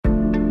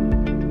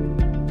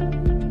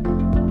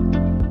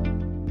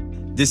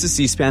This is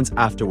C-SPAN's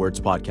Afterwards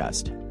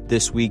podcast.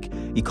 This week,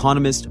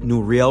 economist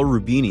Nouriel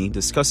Roubini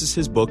discusses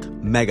his book,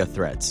 Mega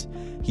Threats.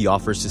 He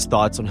offers his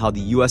thoughts on how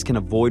the U.S. can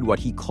avoid what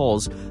he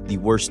calls the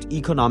worst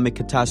economic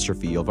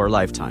catastrophe of our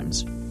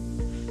lifetimes.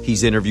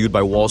 He's interviewed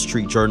by Wall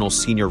Street Journal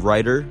senior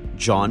writer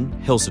John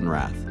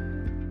Hilsenrath.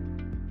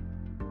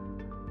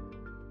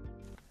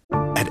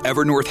 At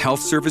Evernorth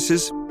Health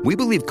Services, we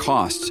believe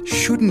costs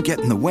shouldn't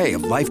get in the way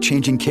of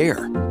life-changing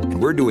care,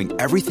 and we're doing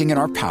everything in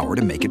our power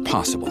to make it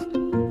possible.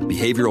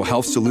 Behavioral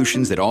health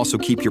solutions that also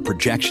keep your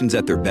projections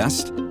at their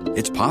best?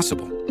 It's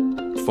possible.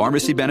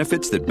 Pharmacy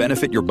benefits that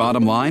benefit your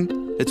bottom line?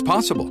 It's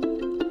possible.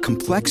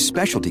 Complex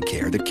specialty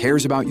care that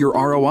cares about your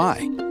ROI?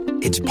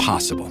 It's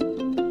possible.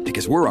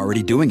 Because we're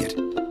already doing it.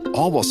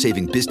 All while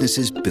saving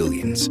businesses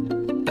billions.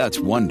 That's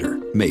Wonder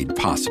made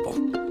possible.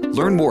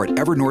 Learn more at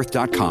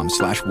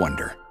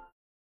evernorth.com/wonder.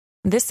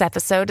 This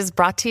episode is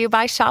brought to you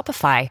by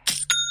Shopify.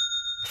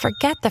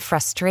 Forget the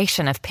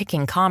frustration of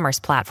picking commerce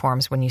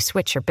platforms when you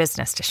switch your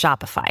business to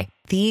Shopify,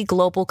 the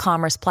global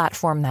commerce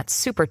platform that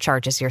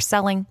supercharges your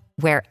selling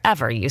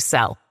wherever you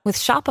sell. With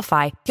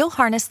Shopify, you'll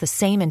harness the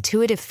same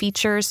intuitive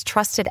features,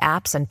 trusted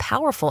apps, and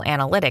powerful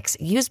analytics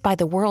used by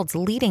the world's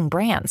leading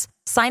brands.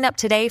 Sign up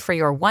today for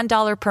your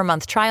 $1 per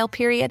month trial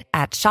period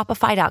at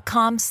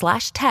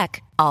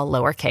shopify.com/tech, all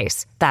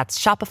lowercase. That's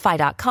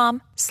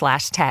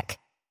shopify.com/tech.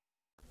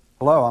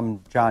 Hello,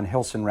 I'm John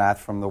Hilsenrath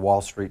from the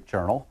Wall Street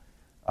Journal,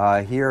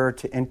 here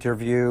to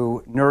interview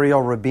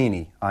Nouriel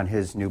Roubini on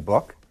his new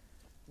book,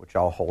 which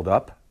I'll hold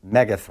up,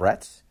 Mega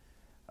Threats.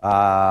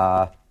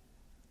 Might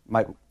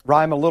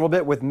rhyme a little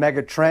bit with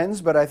mega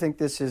trends, but I think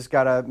this has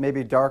got a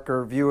maybe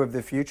darker view of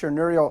the future.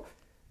 Nouriel,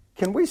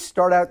 can we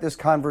start out this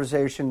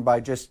conversation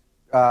by just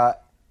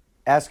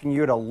asking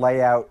you to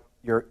lay out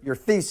your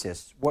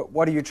thesis?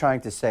 What are you trying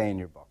to say in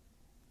your book?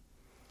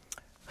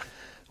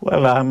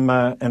 Well, I'm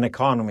an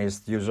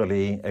economist.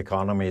 Usually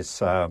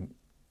economists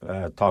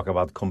talk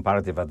about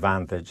comparative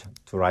advantage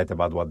to write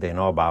about what they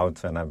know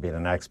about, and I've been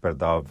an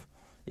expert of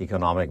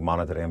economic,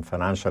 monetary, and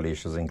financial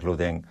issues,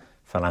 including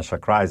financial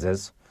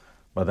crisis.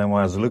 But then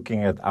when I was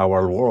looking at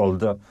our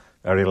world,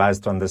 I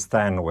realized to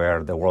understand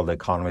where the world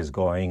economy is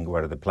going,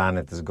 where the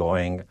planet is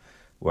going,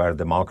 where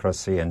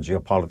democracy and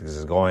geopolitics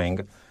is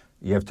going,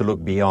 you have to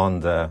look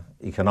beyond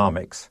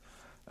economics.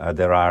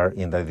 There are,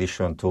 in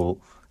addition to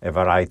a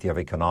variety of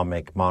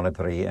economic,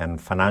 monetary,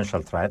 and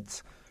financial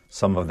threats,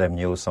 some of them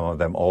new, some of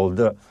them old.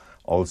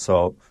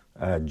 Also,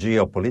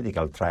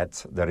 geopolitical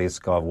threats, the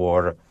risk of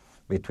war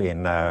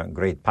between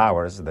great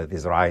powers that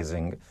is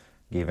rising,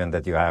 given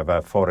that you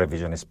have four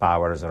revisionist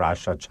powers,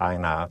 Russia,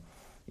 China,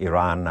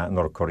 Iran,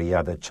 North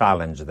Korea, that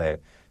challenge the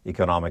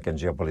economic and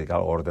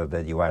geopolitical order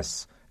that the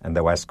U.S. and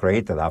the West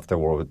created after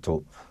World War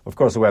II. Of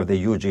course, we have the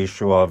huge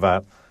issue of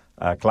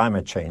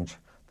climate change.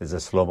 There's a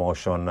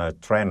slow-motion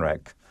train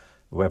wreck.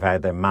 We've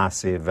had a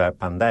massive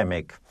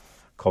pandemic,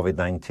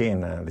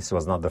 COVID-19. This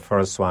was not the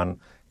first one.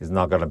 It's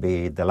not going to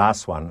be the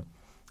last one.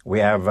 We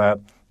have the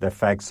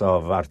effects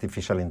of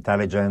artificial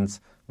intelligence,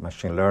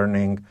 machine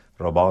learning,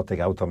 robotic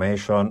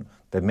automation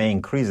that may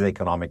increase the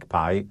economic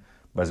pie,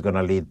 but it's going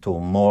to lead to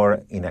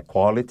more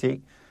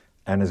inequality,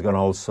 and it's going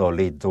to also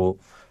lead to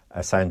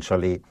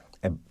essentially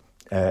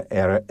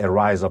a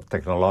rise of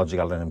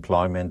technological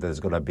unemployment that is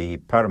going to be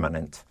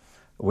permanent.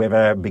 We have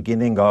a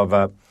beginning of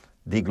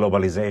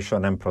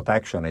deglobalization and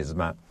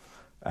protectionism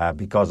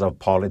because of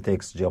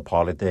politics,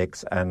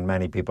 geopolitics, and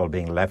many people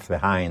being left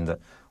behind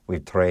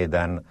with trade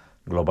and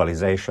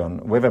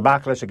globalization. We have a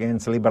backlash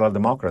against liberal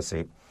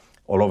democracy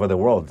all over the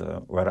world,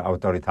 where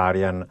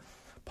authoritarian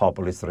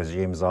populist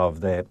regimes of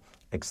the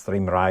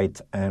extreme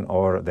right and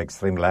or the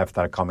extreme left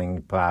are coming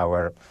to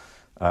power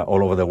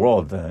all over the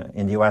world.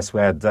 In the U.S.,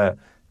 we had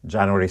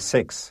January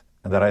 6th,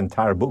 and there are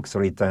entire books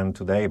written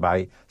today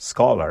by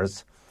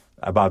scholars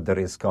about the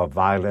risk of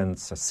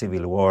violence,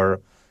 civil war,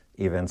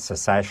 even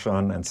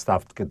secession, and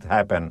stuff could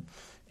happen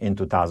in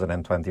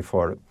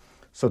 2024.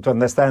 So to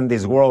understand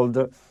this world,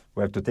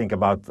 we have to think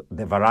about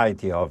the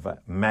variety of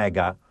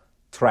mega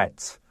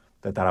threats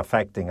that are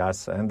affecting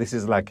us. And this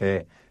is like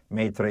a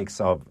matrix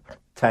of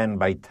 10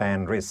 by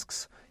 10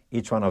 risks.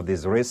 Each one of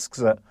these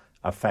risks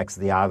affects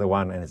the other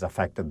one and is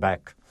affected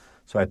back.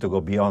 So I had to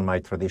go beyond my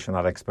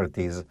traditional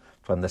expertise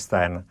to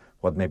understand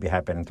what may be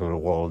happening to the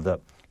world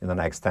in the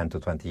next 10 to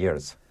 20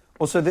 years.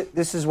 Well, so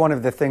this is one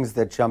of the things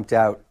that jumped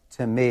out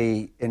to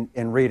me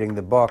in reading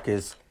the book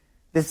is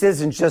this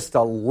isn't just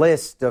a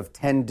list of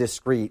 10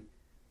 discrete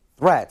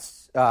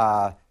threats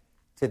to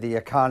the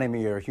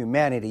economy or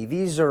humanity.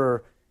 These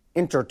are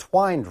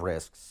intertwined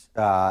risks,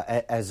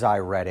 as I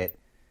read it.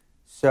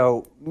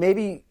 So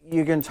maybe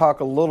you can talk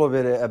a little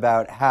bit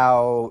about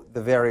how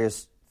the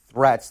various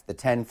threats, the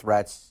 10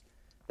 threats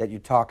that you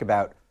talk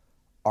about,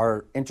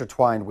 are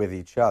intertwined with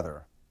each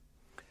other.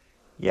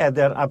 Yeah,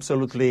 they're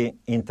absolutely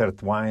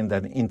intertwined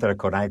and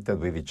interconnected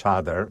with each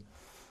other.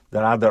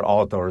 There are other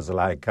authors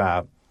like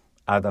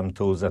Adam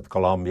Tooze at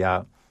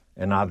Columbia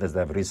and others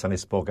that have recently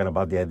spoken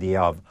about the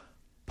idea of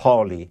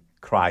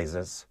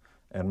polycrisis.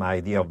 And my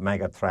idea of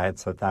mega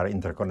threats that are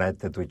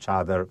interconnected to each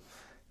other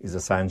is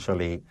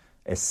essentially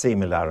a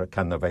similar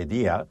kind of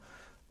idea.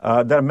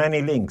 There are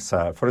many links.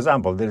 For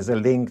example, there is a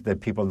link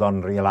that people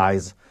don't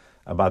realize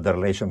about the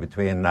relation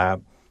between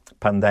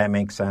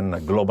pandemics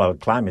and global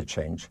climate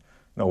change.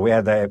 We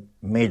had a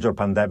major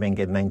pandemic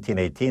in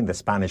 1918, the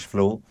Spanish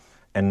flu,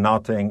 and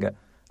nothing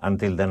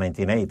until the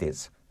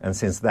 1980s. And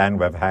since then,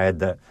 we've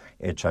had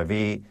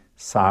HIV,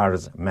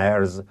 SARS,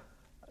 MERS,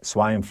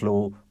 swine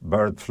flu,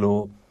 bird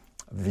flu,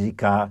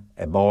 Zika,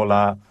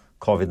 Ebola,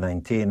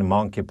 COVID-19,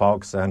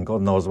 monkeypox, and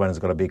God knows when it's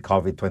going to be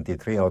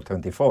COVID-23 or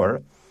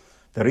 24.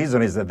 The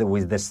reason is that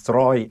we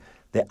destroy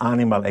the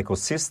animal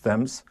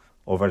ecosystems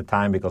over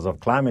time because of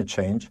climate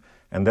change,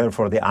 and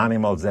therefore the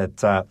animals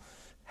that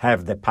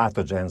have the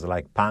pathogens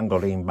like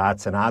pangolin,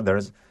 bats, and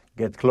others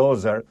get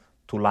closer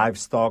to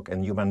livestock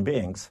and human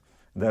beings.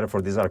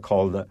 Therefore, these are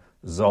called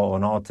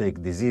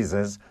zoonotic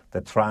diseases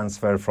that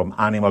transfer from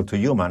animal to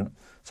human,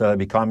 so they're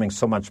becoming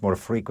so much more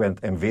frequent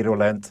and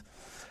virulent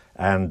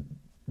and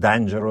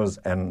dangerous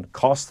and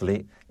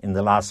costly in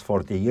the last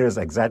 40 years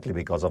exactly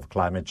because of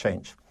climate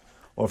change.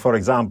 Or, for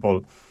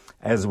example,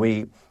 as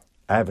we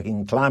have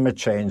in climate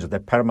change, the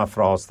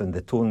permafrost and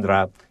the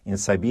tundra in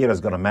Siberia is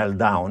going to melt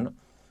down.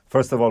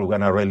 First of all, we're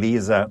going to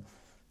release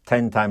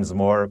 10 times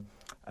more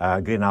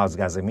greenhouse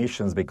gas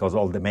emissions because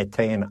all the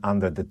methane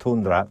under the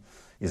tundra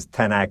is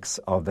 10x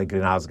of the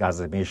greenhouse gas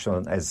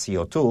emission as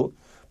CO2.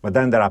 But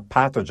then there are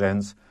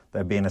pathogens that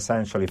have been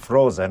essentially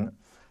frozen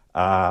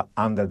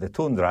under the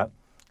tundra,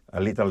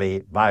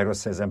 literally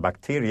viruses and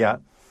bacteria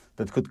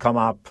that could come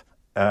up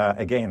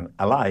again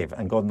alive,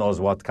 and God knows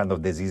what kind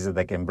of diseases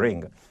they can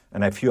bring.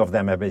 And a few of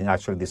them have been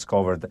actually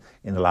discovered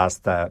in the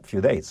last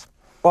few days.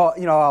 Well,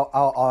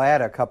 I'll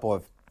add a couple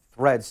of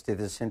threads to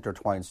this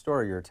intertwined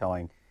story you're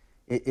telling.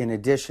 In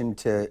addition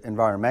to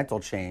environmental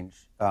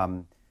change,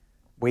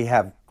 we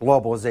have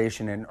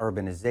globalization and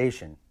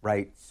urbanization,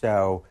 right?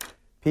 So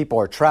people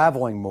are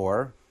traveling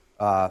more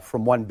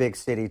from one big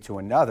city to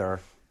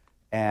another,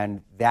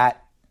 and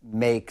that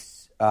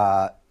makes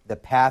the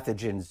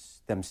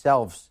pathogens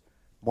themselves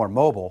more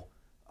mobile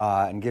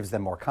and gives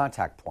them more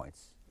contact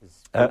points.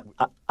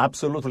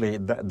 Absolutely,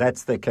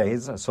 that's the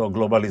case. So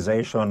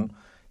globalization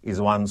is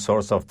one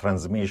source of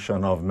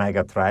transmission of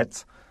mega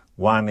threats.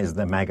 One is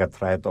the mega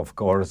threat, of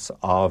course,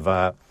 of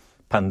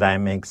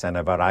pandemics and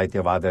a variety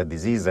of other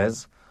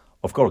diseases.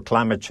 Of course,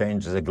 climate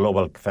change is a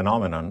global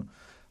phenomenon.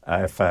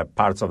 If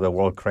parts of the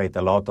world create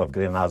a lot of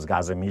greenhouse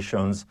gas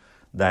emissions,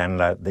 then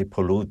they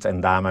pollute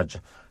and damage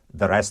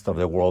the rest of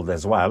the world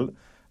as well.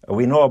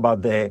 We know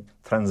about the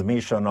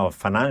transmission of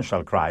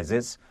financial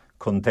crisis,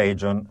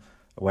 contagion.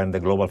 When the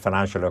global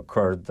financial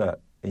occurred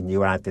in the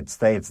United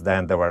States,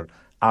 then there were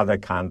other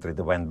countries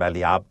that went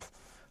belly up,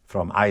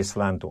 from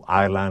Iceland to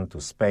Ireland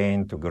to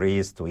Spain to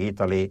Greece to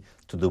Italy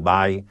to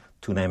Dubai,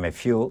 to name a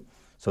few.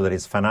 So there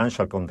is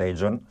financial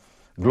contagion.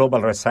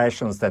 Global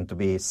recessions tend to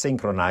be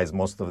synchronized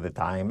most of the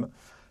time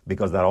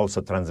because they're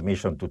also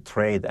transmission to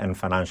trade and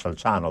financial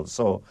channels.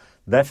 So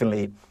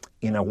definitely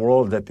in a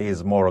world that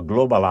is more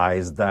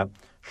globalized,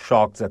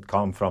 shocks that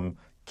come from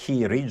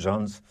key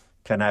regions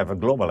can have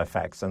global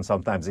effects, and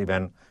sometimes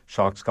even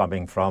shocks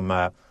coming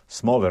from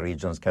smaller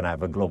regions can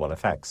have global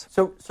effects.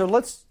 So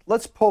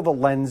let's pull the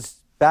lens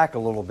back a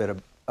little bit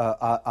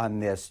on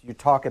this. You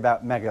talk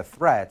about mega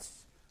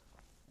threats.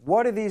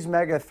 What do these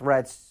mega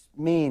threats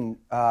mean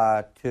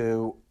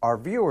to our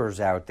viewers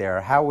out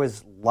there? How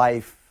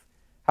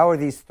are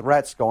these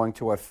threats going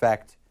to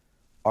affect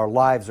our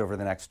lives over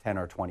the next 10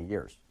 or 20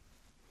 years?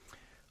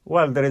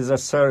 Well, there is a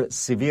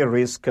severe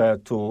risk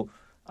to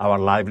our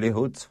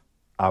livelihoods,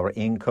 our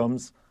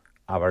incomes,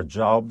 our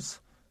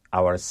jobs,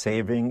 our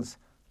savings,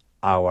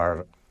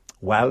 our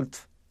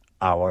wealth,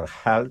 our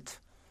health,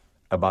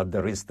 about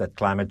the risk that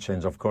climate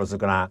change, of course, is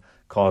going to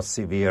cause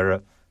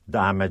severe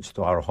damage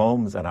to our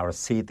homes and our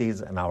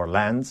cities and our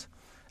lands.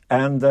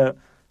 And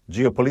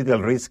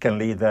geopolitical risk can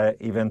lead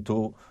even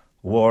to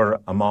war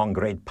among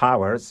great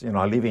powers.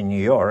 I live in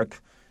New York.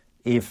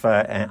 If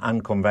an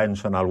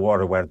unconventional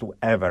war were to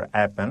ever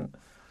happen,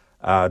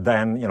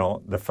 then,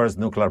 the first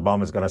nuclear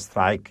bomb is going to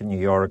strike New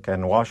York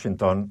and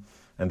Washington,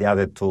 and the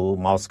other two,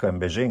 Moscow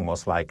and Beijing,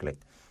 most likely.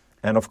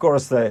 And, of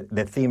course,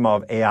 the theme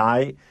of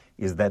AI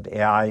is that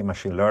AI,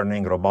 machine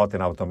learning, robotic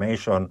and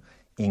automation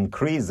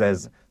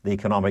increases the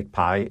economic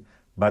pie,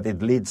 but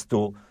it leads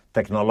to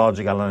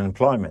technological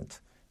unemployment.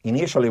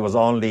 Initially, it was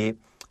only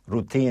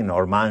routine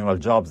or manual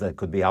jobs that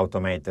could be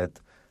automated.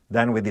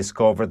 Then we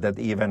discovered that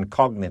even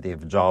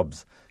cognitive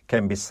jobs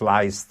can be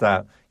sliced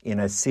in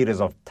a series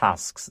of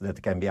tasks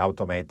that can be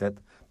automated.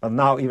 But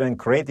now even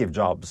creative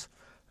jobs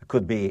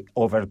could be,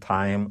 over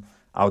time,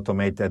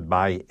 automated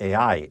by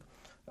AI.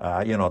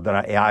 There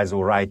are AIs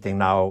who are writing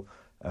now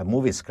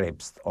movie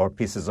scripts or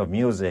pieces of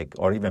music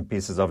or even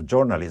pieces of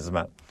journalism.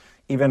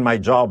 Even my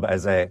job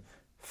as a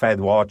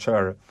Fed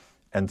watcher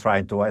and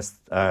trying to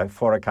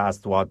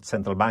forecast what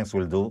central banks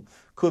will do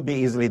could be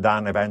easily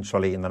done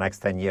eventually in the next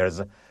 10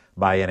 years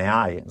by an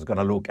AI. It's going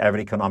to look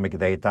every economic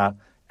data,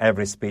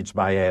 every speech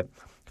by a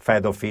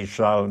Fed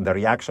official, the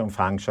reaction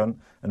function,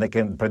 and they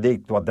can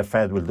predict what the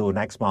Fed will do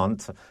next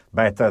month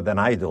better than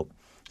I do.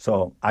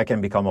 So I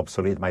can become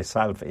obsolete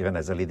myself, even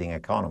as a leading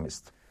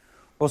economist.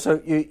 Well,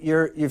 so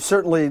you've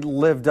certainly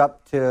lived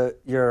up to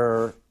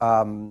your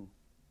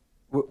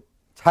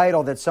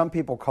title that some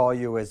people call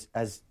you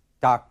as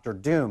Dr.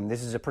 Doom.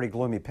 This is a pretty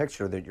gloomy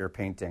picture that you're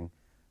painting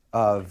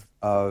of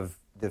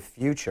the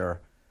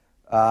future.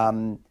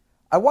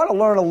 I want to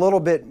learn a little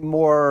bit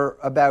more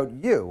about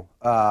you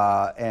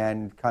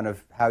and kind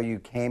of how you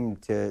came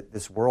to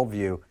this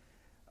worldview.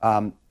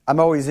 I'm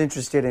always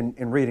interested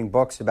in reading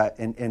books about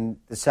in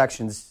the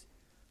sections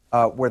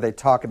where they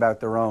talk about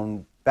their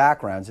own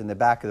backgrounds. In the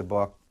back of the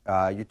book,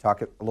 you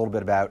talk a little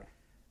bit about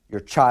your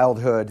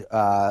childhood.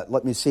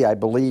 Let me see. I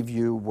believe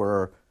you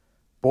were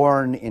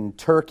born in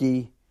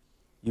Turkey.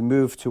 You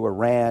moved to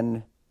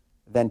Iran,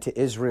 then to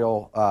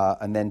Israel,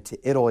 and then to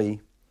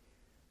Italy.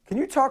 Can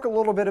you talk a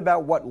little bit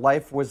about what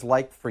life was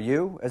like for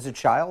you as a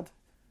child?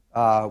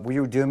 Were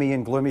you doomy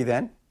and gloomy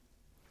then?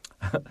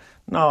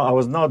 No, I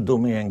was not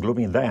doomy and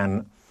gloomy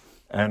then.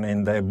 And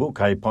in the book,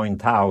 I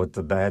point out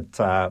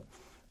that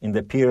in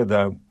the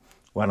period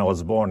when I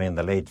was born in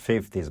the late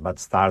 50s, but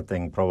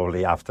starting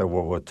probably after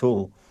World War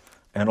II,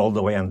 and all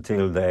the way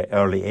until the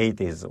early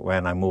 80s,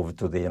 when I moved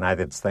to the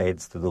United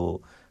States to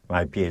do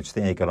my PhD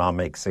in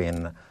economics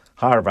in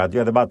Harvard, you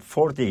had about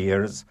 40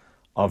 years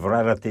of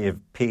relative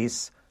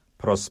peace,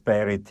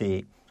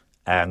 prosperity,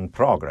 and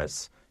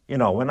progress. You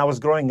know, when I was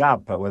growing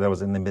up, whether I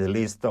was in the Middle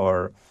East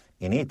or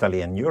in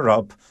Italy and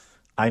Europe,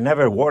 I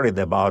never worried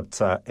about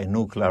a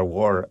nuclear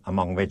war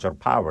among major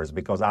powers,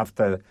 because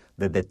after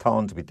the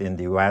détente between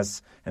the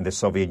U.S. and the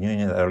Soviet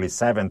Union in the early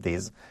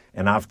 70s,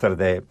 and after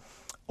the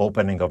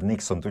opening of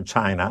Nixon to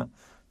China,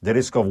 the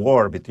risk of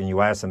war between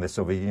U.S. and the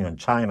Soviet Union and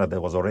China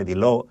that was already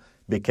low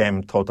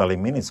became totally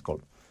minuscule.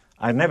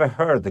 I never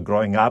heard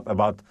growing up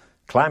about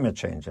climate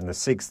change in the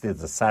 60s,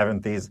 the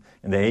 70s,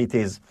 in the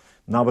 80s.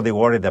 Nobody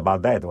worried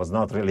about that. It was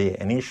not really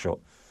an issue.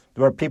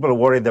 There were people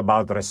worried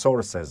about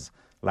resources,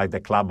 like the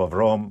Club of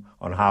Rome,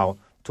 on how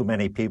too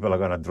many people are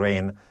going to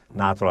drain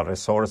natural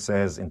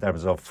resources in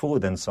terms of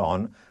food and so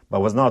on, but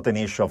it was not an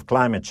issue of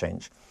climate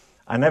change.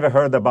 I never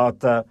heard about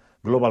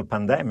global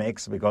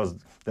pandemics, because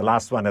the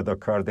last one had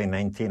occurred in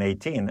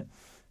 1918,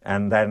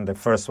 and then the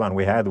first one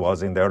we had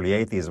was in the early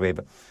 80s with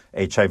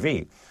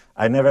HIV.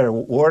 I never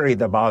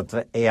worried about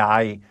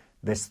AI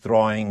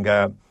destroying,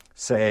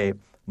 say,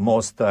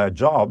 most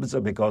jobs,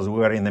 because we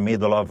were in the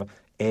middle of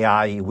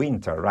AI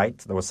winter, right?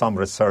 There was some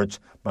research,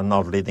 but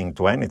not leading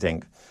to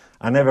anything.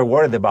 I never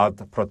worried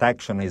about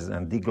protectionism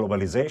and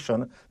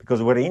deglobalization,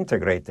 because we're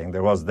integrating.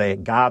 There was the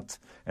GATT,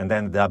 and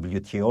then the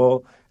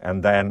WTO,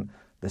 and then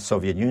the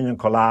Soviet Union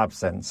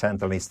collapsed, and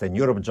Central and Eastern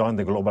Europe joined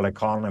the global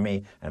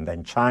economy, and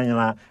then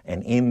China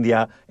and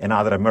India and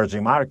other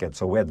emerging markets.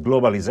 So we had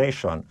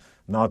globalization,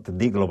 not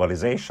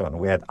deglobalization.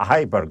 We had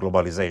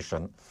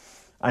hyper-globalization.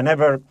 I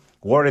never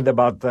worried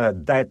about the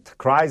debt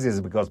crisis,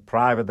 because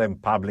private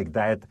and public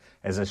debt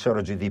as a share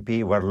of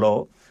GDP were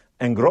low,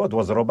 and growth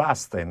was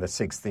robust in the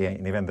 60s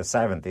and even the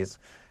 70s,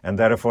 and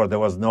therefore there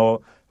was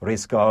no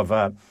risk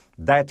of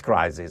debt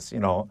crisis. You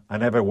know, I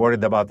never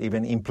worried about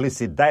even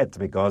implicit debt,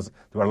 because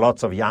there were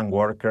lots of young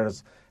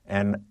workers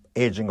and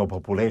aging of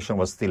population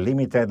was still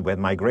limited with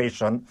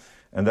migration,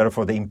 and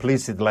therefore the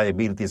implicit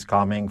liabilities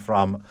coming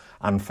from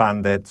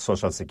unfunded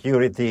Social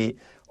Security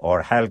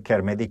or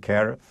healthcare,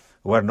 Medicare,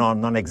 were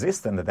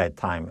non-existent at that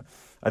time.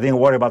 I didn't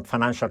worry about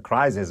financial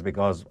crisis,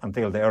 because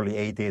until the early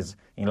 80s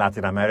in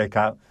Latin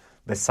America,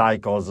 the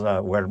cycles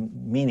were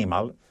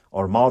minimal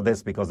or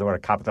modest, because there were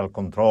capital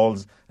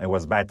controls and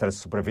was better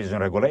supervision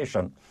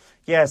regulation.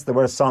 Yes, there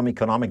were some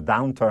economic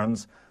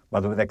downturns,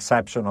 but with the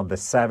exception of the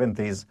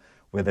 70s,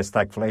 with the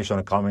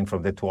stagflation coming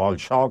from the two oil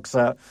shocks,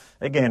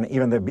 again,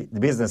 even the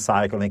business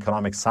cycle and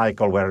economic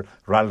cycle were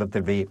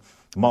relatively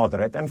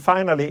moderate. And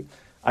finally,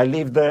 I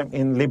lived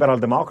in liberal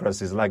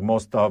democracies, like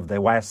most of the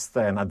West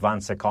and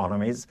advanced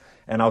economies,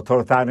 and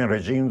authoritarian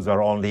regimes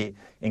are only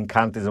in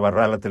countries that were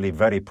relatively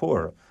very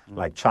poor,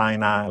 like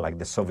China, like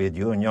the Soviet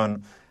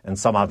Union, and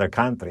some other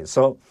countries.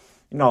 So,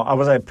 you know, I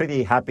was a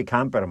pretty happy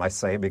camper, I must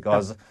say,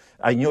 because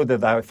I knew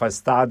that if I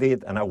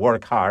studied and I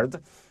worked hard,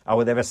 I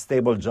would have a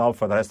stable job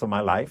for the rest of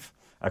my life.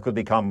 I could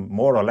become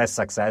more or less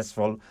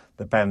successful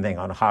depending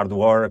on hard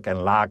work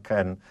and luck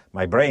and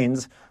my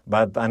brains,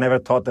 but I never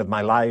thought that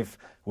my life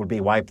would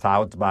be wiped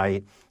out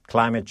by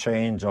climate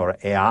change or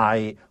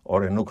AI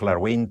or a nuclear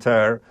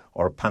winter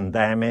or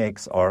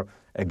pandemics or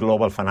a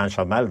global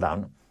financial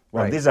meltdown.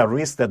 Well, These are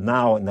risks that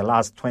now in the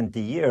last 20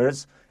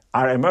 years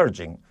are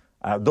emerging.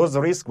 Those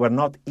risks were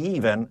not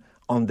even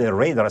on the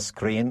radar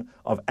screen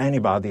of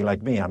anybody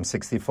like me. I'm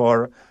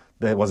 64,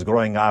 that was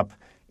growing up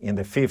in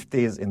the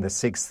 50s, in the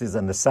 60s,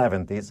 and the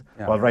 70s.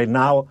 Yeah. Well, right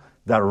now,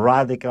 they're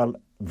radical,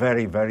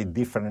 very, very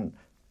different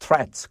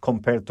threats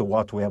compared to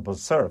what we have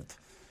observed.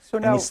 So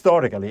now, and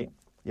historically,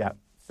 yeah.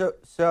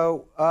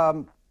 So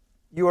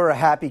you were a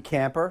happy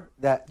camper.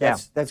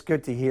 That's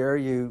good to hear.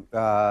 You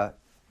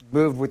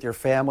moved with your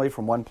family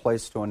from one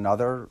place to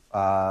another,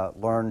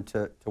 learned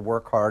to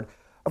work hard.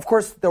 Of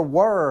course, there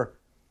were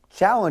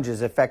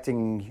challenges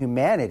affecting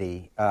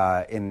humanity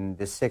in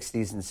the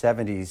 60s and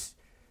 70s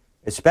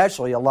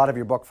especially a lot of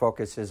your book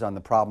focuses on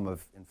the problem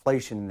of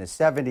inflation in the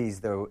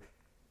 70s, though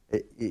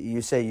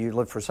you say you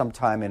lived for some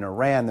time in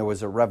Iran. There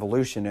was a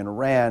revolution in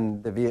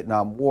Iran, the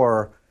Vietnam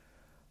War.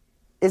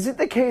 Is it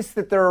the case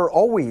that there are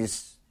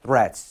always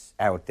threats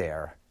out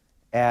there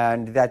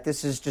and that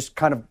this is just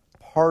kind of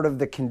part of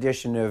the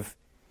condition of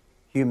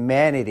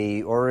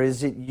humanity, or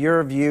is it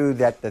your view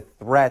that the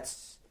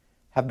threats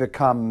have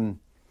become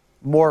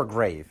more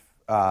grave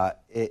to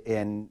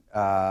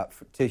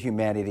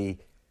humanity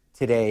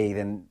today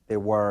than they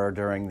were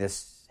during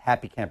this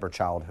happy camper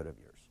childhood of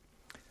yours?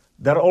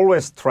 There are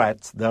always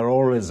threats, there are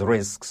always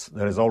risks,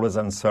 there is always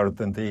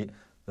uncertainty,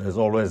 there's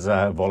always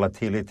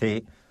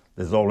volatility,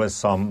 there's always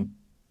some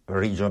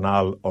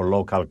regional or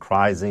local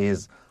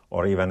crisis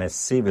or even a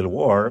civil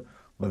war.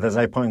 But as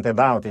I pointed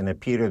out, in a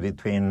period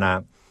between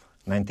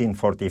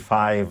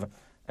 1945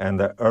 and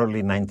the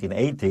early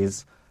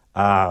 1980s,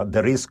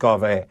 the risk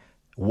of a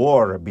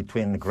war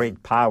between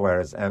great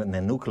powers and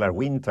a nuclear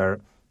winter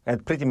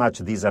had pretty much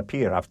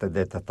disappeared after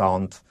the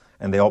détente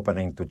and the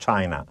opening to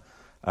China.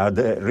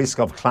 The risk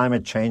of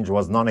climate change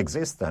was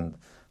non-existent,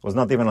 was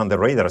not even on the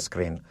radar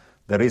screen.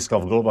 The risk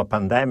of global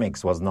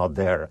pandemics was not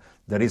there.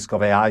 The risk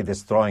of AI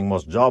destroying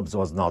most jobs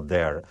was not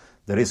there.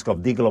 The risk of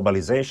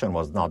deglobalization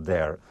was not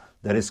there.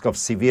 The risk of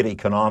severe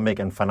economic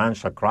and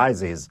financial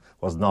crisis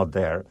was not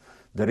there.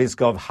 The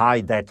risk of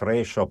high debt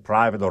ratio,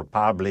 private or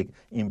public,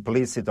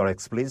 implicit or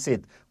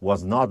explicit,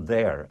 was not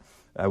there.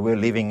 We're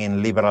living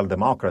in liberal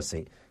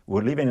democracy.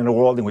 We're living in a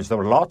world in which there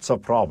were lots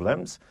of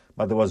problems,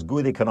 but there was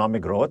good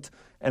economic growth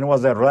and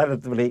was a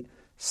relatively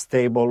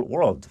stable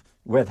world.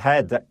 We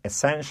had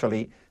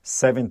essentially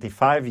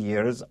 75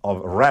 years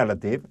of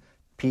relative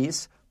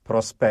peace,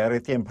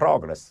 prosperity, and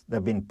progress. There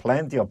have been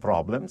plenty of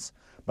problems,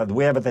 but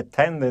we have the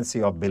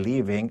tendency of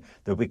believing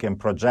that we can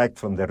project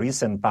from the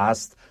recent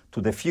past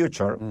to the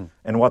future.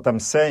 And what I'm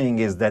saying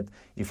is that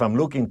if I'm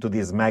looking to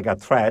these mega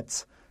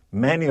threats,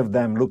 many of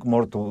them look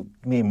more to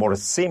me more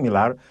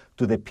similar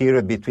to the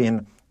period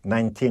between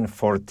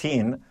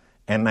 1914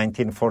 and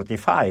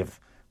 1945,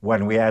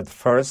 when we had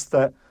first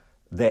the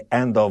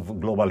end of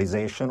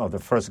globalization, of the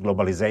first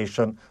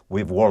globalization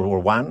with World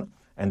War I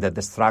and the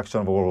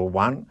destruction of World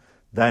War I.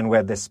 Then we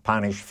had the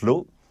Spanish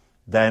flu.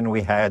 Then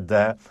we had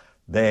the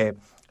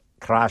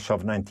crash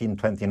of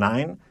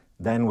 1929.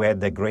 Then we had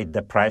the Great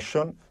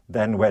Depression.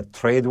 Then we had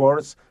trade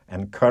wars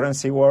and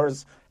currency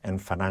wars and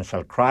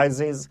financial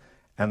crises.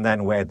 And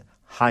then we had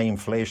high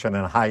inflation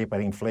and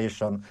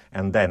hyperinflation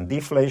and then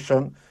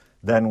deflation.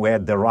 Then we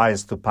had the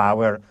rise to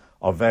power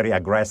of very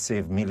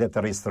aggressive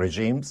militarist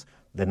regimes,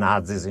 the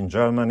Nazis in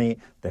Germany,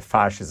 the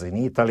fascists in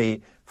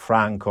Italy,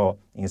 Franco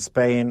in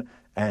Spain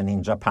and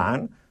in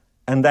Japan.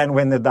 And then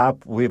we ended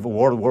up with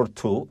World War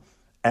II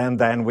and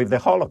then with the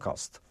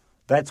Holocaust.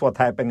 That's what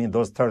happened in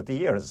those 30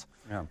 years.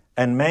 Yeah.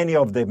 And many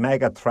of the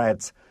mega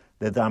threats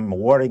that I'm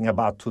worrying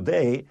about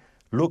today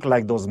look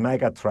like those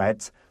mega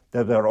threats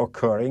that are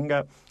occurring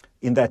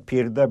in that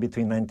period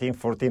between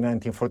 1940 and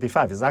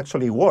 1945. It's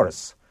actually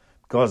worse,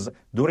 because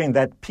during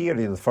that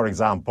period, for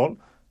example,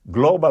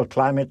 global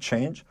climate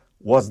change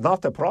was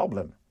not a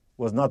problem,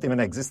 was not even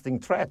an existing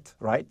threat,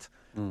 right?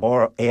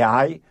 Or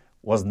AI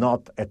was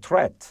not a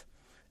threat.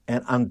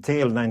 And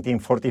until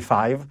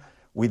 1945,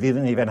 we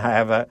didn't even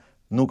have a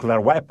nuclear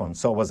weapon.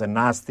 So it was a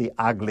nasty,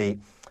 ugly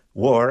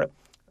war,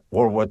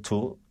 World War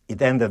II.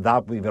 It ended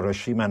up with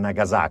Hiroshima and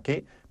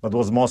Nagasaki, but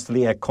was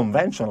mostly a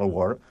conventional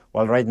war,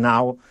 while right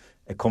now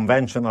a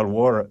conventional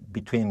war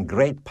between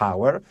great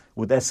power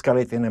would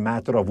escalate in a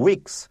matter of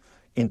weeks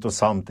into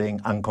something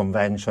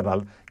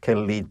unconventional,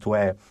 can lead to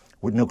a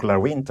nuclear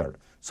winter.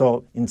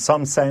 So in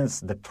some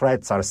sense, the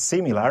threats are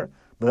similar,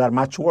 but are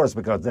much worse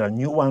because there are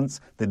new ones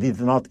that did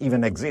not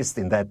even exist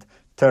in that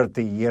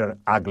 30-year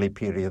ugly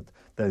period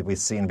that we've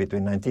seen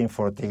between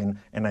 1914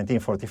 and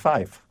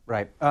 1945.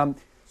 Right.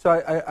 So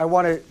I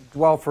want to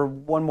dwell for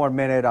one more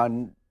minute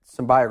on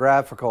some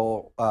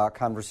biographical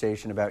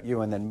conversation about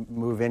you and then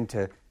move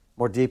into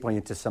more deeply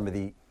into some of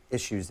the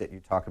issues that you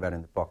talk about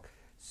in the book.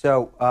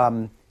 So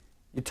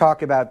you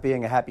talk about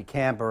being a happy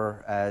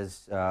camper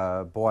as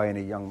a boy and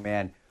a young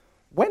man.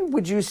 When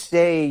would you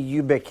say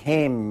you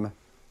became,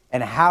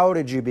 and how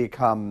did you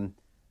become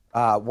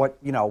what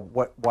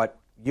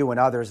you and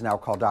others now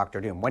call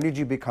Dr. Doom? When did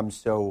you become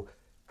so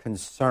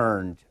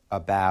concerned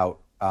about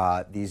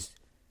these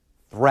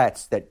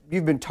threats that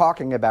you've been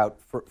talking about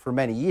for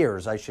many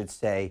years, I should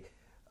say,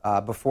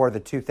 before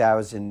the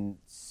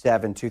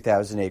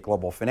 2007-2008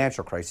 global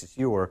financial crisis?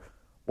 You were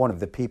one of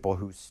the people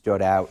who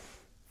stood out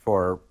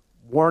for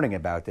warning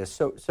about this.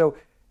 So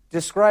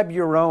describe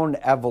your own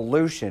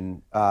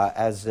evolution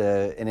as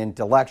an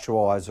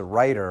intellectual, as a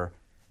writer,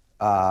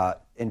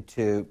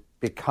 into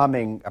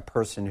becoming a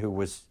person who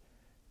was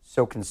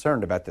so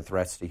concerned about the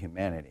threats to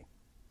humanity.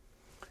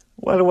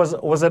 Well, it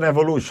was an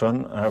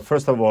evolution.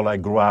 First of all, I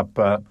grew up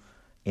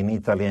in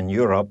Italy and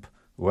Europe,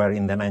 where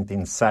in the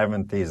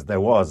 1970s there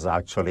was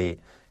actually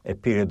a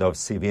period of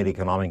severe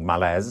economic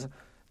malaise,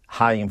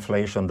 high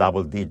inflation,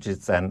 double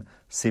digits, and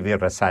severe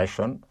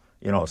recession,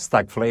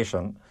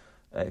 stagflation.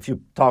 If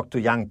you talk to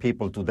young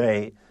people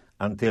today,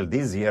 until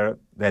this year,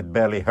 they'd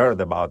barely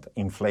heard about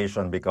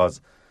inflation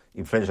because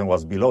inflation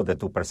was below the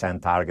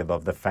 2% target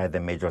of the Fed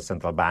and major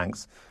central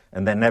banks.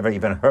 And they never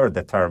even heard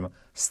the term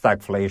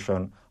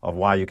stagflation, of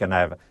why you can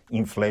have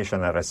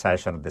inflation and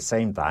recession at the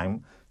same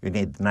time. You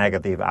need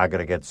negative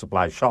aggregate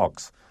supply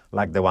shocks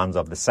like the ones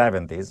of the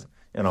 70s.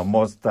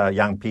 Most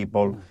young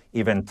people,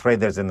 even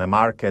traders in the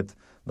market,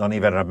 don't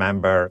even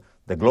remember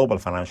the global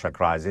financial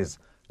crisis,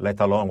 let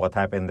alone what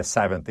happened in the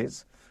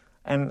 70s.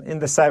 And in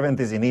the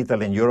 70s in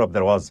Italy and Europe,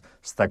 there was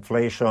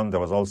stagflation.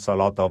 There was also a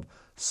lot of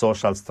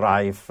social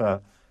strife,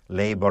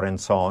 labor, and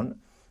so on.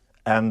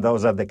 And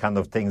those are the kind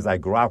of things I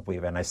grew up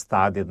with, and I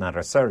studied and I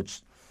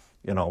researched.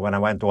 When I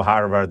went to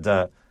Harvard,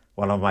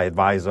 one of my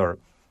advisors,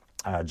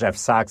 Jeff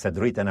Sachs, had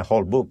written a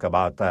whole book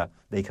about the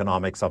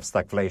economics of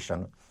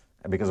stagflation,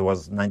 because it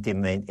was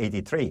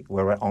 1983.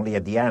 We were only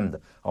at the end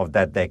of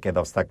that decade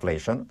of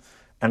stagflation.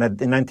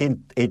 And in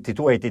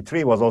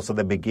 1982-83 was also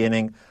the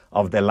beginning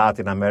of the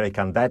Latin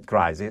American debt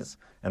crisis.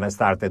 And I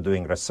started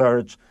doing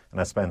research, and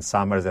I spent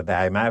summers at the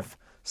IMF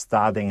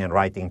studying and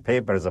writing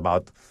papers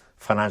about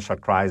financial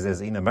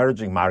crisis in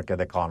emerging market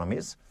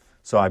economies.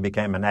 So I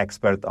became an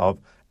expert of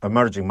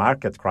emerging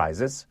market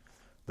crisis.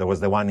 There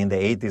was the one in the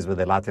 80s with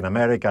the Latin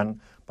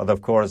American, but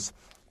of course,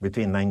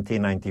 between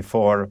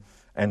 1994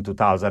 and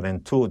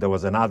 2002, there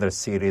was another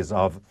series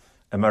of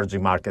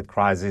emerging market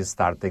crises,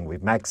 starting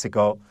with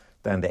Mexico,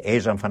 then the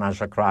Asian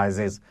financial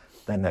crisis,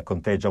 then the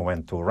contagion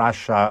went to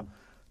Russia,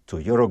 to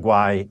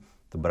Uruguay,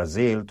 to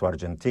Brazil, to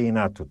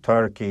Argentina, to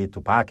Turkey,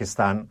 to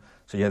Pakistan.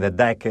 So you had a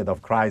decade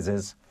of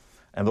crisis.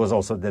 And there was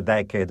also the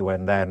decade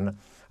when then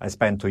I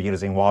spent 2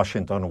 years in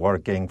Washington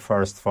working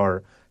first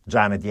for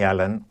Janet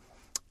Yellen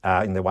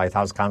in the White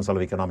House Council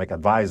of Economic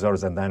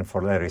Advisors, and then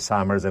for Larry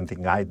Summers and Tim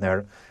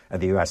Geithner at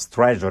the U.S.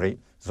 Treasury.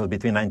 So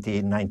between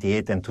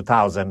 1998 and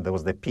 2000, there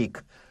was the peak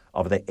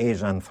of the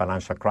Asian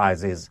financial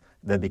crisis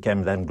that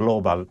became then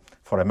global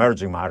for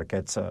emerging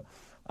markets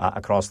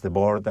across the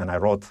board. And I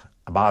wrote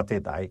about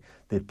it. I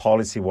did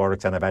policy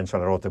work and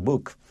eventually wrote a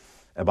book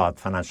about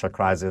financial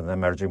crisis in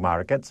emerging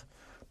markets.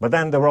 But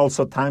then there were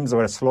also times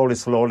where slowly,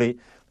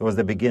 there was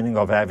the beginning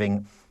of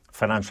having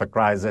financial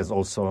crisis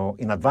also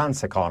in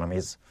advanced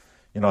economies.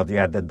 You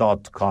had the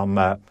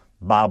dot-com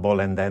bubble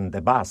and then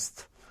the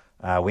bust.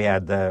 We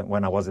had,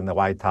 when I was in the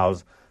White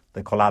House,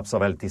 the collapse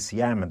of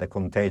LTCM and the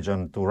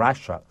contagion to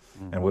Russia.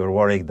 And we were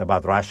worried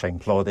about Russia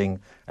imploding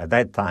at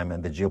that time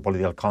and the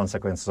geopolitical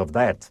consequences of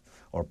that,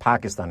 or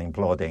Pakistan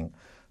imploding.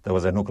 There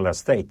was a nuclear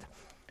state.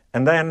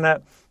 And then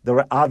there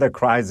were other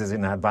crises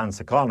in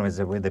advanced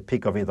economies, with the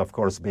peak of it, of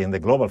course, being the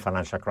global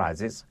financial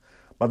crisis.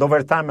 But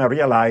over time, I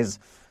realized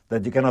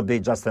that you cannot be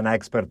just an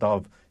expert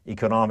of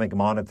economic,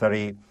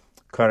 monetary,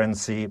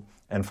 currency,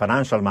 and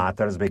financial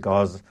matters,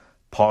 because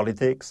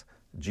politics,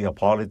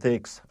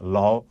 geopolitics,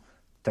 law,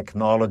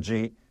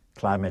 technology,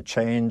 climate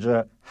change,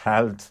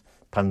 health,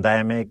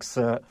 pandemics,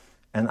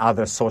 and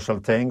other social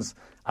things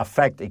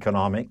affect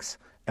economics.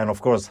 And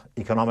of course,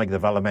 economic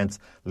developments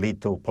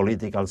lead to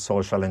political,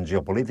 social, and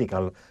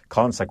geopolitical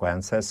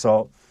consequences.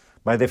 So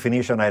by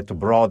definition, I had to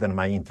broaden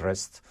my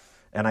interest.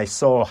 And I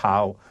saw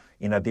how,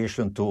 in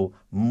addition to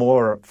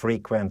more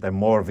frequent and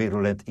more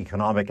virulent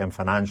economic and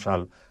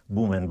financial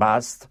boom and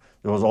bust,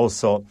 there was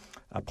also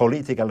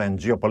political and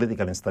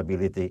geopolitical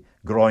instability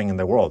growing in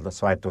the world.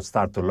 So I had to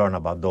start to learn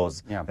about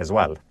those as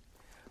well.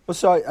 Well,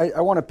 so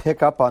I want to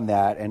pick up on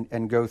that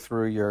and go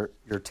through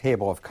your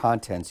table of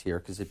contents here,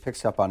 because it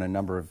picks up on a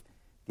number of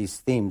these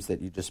themes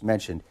that you just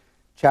mentioned.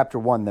 Chapter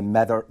 1,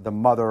 the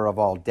mother of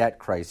all debt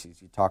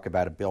crises. You talk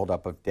about a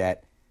buildup of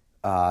debt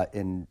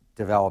in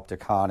developed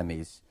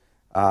economies.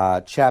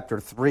 Chapter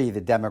 3,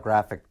 the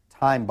demographic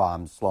time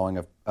bomb, slowing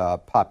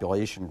of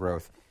population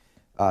growth.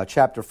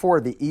 Chapter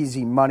 4, the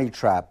easy money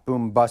trap,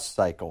 boom-bust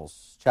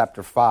cycles.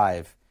 Chapter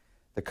 5,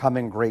 the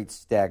coming great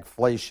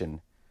stagflation.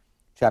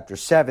 Chapter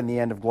 7, the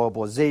end of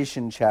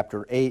globalization.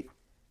 Chapter 8,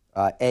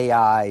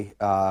 AI,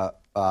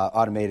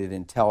 automated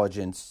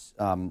intelligence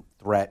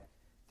threat,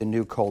 the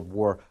new Cold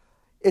War.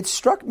 It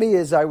struck me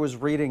as I was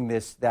reading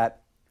this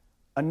that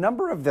a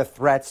number of the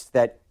threats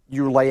that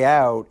you lay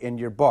out in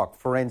your book,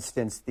 for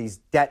instance, these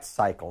debt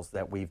cycles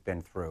that we've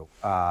been through,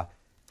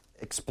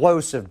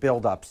 explosive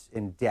buildups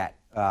in debt,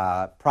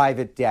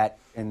 private debt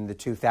in the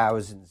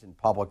 2000s and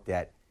public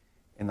debt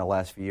in the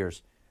last few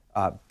years,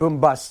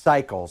 boom-bust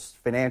cycles,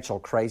 financial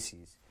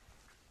crises.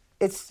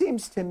 It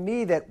seems to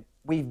me that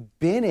we've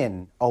been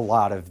in a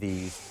lot of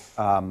these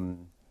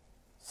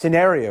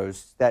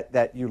scenarios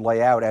that you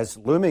lay out as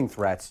looming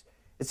threats.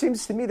 It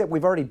seems to me that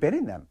we've already been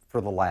in them for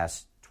the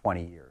last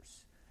 20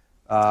 years.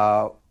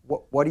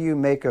 What do you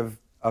make of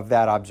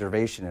that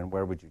observation, and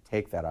where would you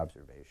take that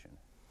observation?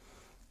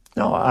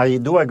 No, I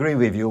do agree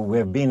with you.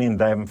 We've been in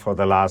them for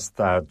the last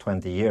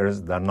 20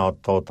 years. They're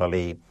not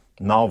totally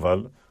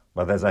novel,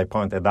 but as I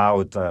pointed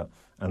out,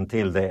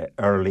 until the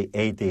early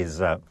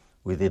 80s,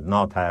 we did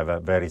not have a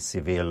very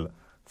severe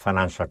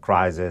financial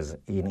crisis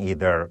in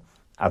either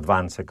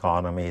advanced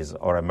economies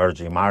or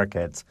emerging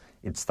markets.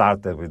 It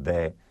started with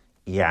the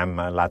EM,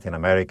 Latin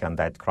American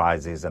debt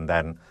crisis, and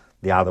then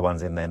the other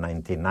ones in the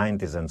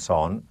 1990s and so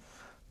on.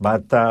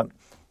 But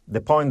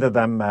the point that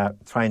I'm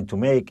trying to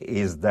make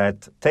is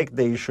that take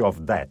the issue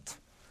of debt.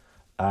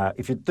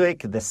 If you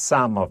take the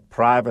sum of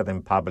private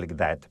and public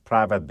debt,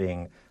 private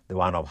being the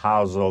one of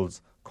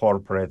households,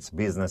 corporates,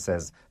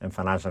 businesses, and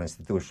financial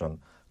institutions,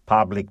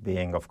 public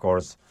being, of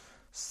course,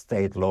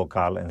 state,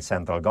 local, and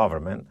central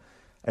government,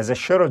 as a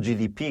share of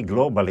GDP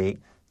globally,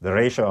 the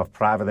ratio of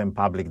private and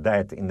public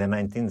debt in the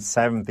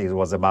 1970s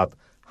was about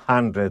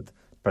 100%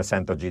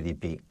 of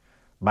GDP.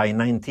 By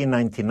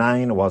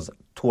 1999 was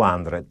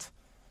 200.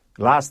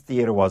 Last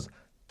year was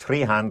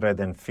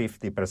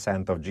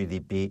 350% of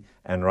GDP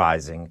and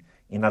rising.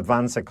 In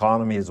advanced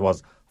economies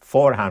was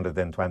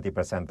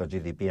 420% of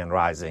GDP and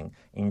rising.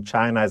 In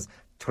China is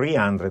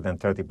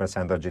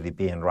 330% of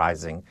GDP and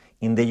rising.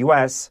 In the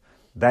US,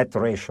 that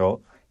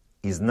ratio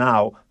is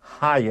now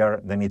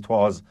higher than it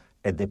was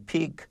at the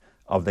peak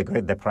of the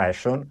Great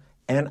Depression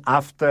and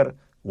after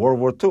World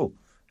War II.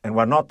 And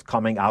we're not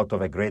coming out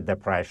of a Great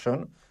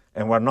Depression,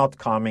 and we're not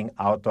coming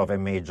out of a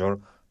major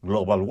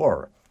global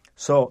war.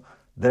 So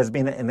there's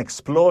been an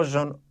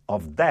explosion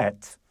of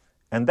debt,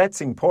 and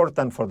that's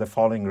important for the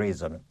following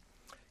reason.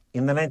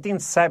 In the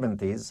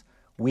 1970s,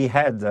 we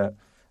had a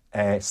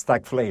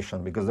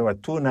stagflation because there were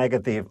two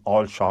negative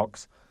oil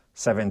shocks,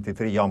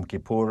 73 Yom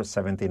Kippur,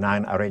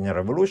 79 Iranian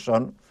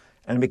Revolution,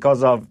 and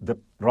because of the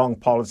wrong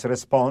policy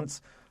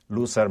response,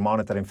 looser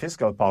monetary and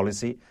fiscal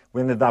policy,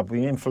 we ended up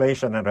with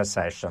inflation and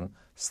recession,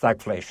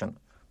 stagflation.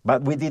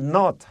 But we did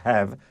not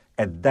have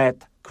a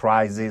debt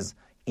crisis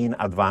in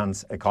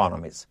advanced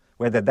economies.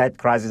 We had a debt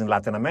crisis in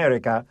Latin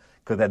America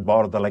because they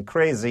borrowed like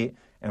crazy,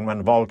 and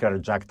when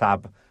Volcker jacked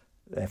up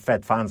the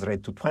Fed funds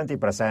rate to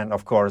 20%,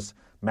 of course,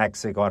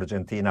 Mexico,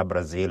 Argentina,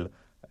 Brazil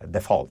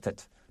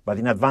defaulted. But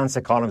in advanced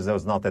economies, there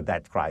was not a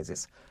debt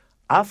crisis.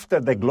 After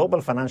the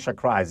global financial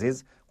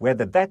crisis, we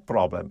had a debt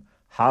problem,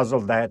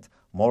 household debt,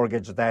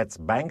 mortgage debts,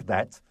 bank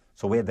debt.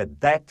 So we had a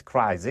debt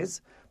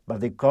crisis, but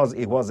because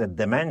it was a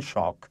demand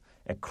shock,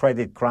 a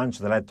credit crunch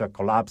that led to a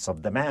collapse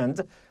of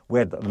demand, we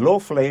had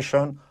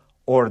lowflation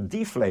or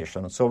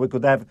deflation. So we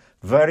could have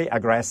very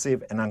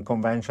aggressive and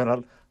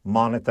unconventional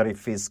monetary,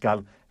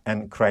 fiscal,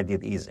 and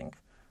credit easing.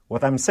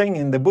 What I'm saying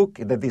in the book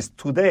is that is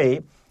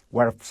today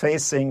we're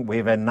facing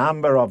with a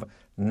number of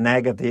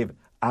negative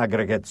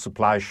aggregate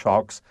supply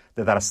shocks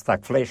that are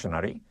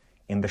stagflationary.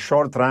 In the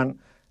short run,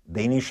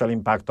 the initial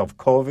impact of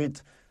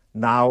COVID,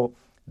 now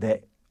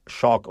the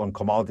shock on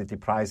commodity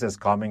prices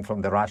coming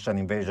from the Russian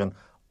invasion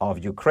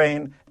of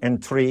Ukraine,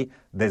 and 3,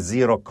 the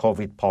zero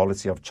COVID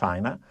policy of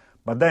China.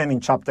 But then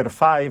in Chapter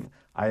 5,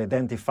 I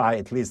identify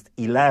at least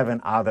 11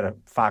 other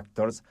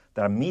factors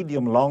that are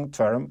medium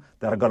long-term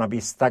that are going to be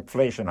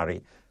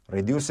stagflationary,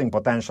 reducing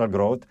potential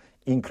growth,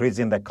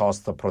 increasing the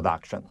cost of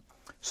production.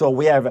 So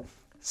we have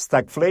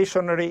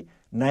stagflationary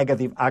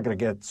negative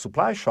aggregate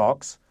supply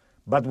shocks,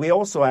 but we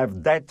also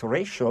have debt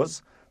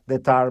ratios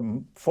that are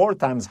 4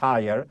 times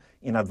higher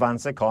in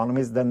advanced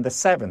economies than the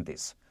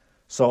 70s.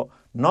 So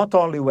not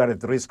only we're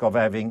at risk of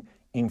having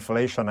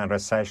inflation and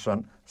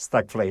recession,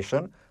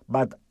 stagflation,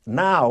 but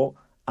now,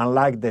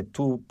 unlike the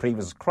 2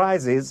 previous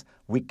crises,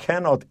 we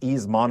cannot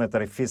ease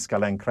monetary,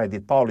 fiscal, and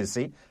credit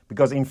policy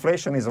because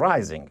inflation is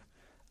rising.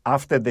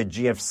 After the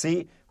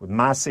GFC, with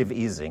massive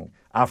easing.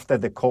 After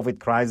the COVID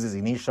crisis,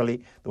 initially,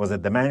 there was a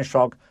demand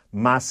shock,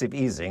 massive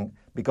easing,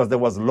 because there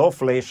was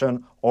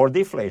lowflation or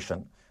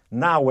deflation.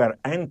 Now we're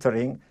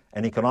entering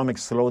an economic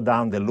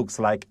slowdown that looks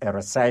like a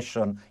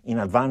recession in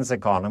advanced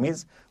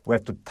economies. We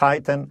have to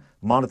tighten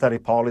monetary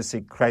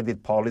policy,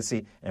 credit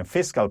policy, and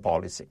fiscal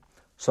policy.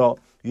 So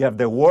you have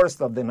the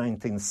worst of the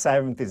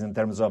 1970s in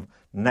terms of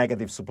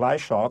negative supply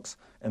shocks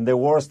and the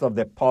worst of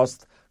the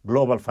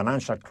post-global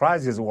financial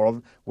crisis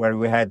world where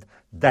we had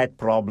debt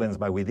problems,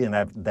 but we didn't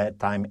have that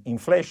time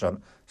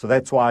inflation. So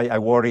that's why I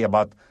worry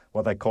about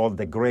what I call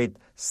the great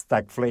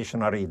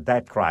stagflationary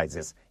debt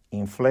crisis.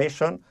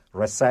 Inflation,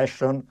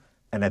 recession,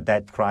 and a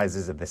debt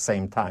crisis at the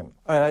same time.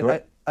 All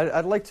right,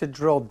 I'd like to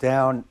drill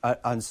down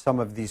on some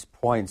of these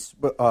points.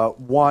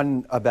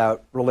 One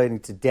about relating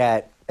to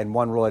debt and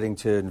one relating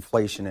to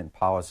inflation and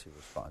policy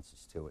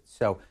responses to it.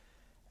 So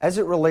as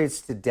it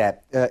relates to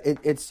debt,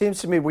 it seems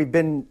to me we've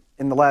been,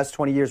 in the last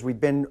 20 years,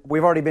 we've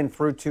already been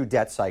through 2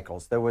 debt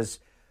cycles. There was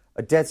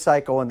a debt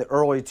cycle in the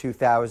early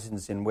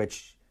 2000s in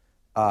which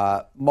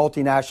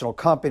multinational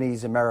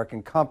companies,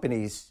 American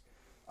companies,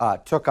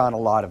 took on a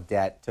lot of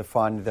debt to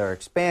fund their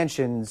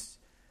expansions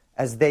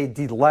as they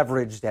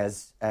deleveraged,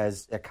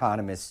 as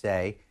economists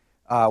say.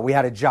 We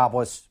had a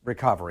jobless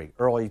recovery,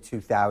 early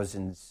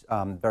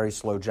 2000s, very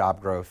slow job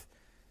growth,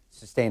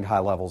 sustained high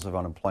levels of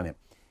unemployment.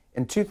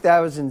 In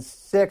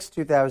 2006,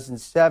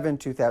 2007,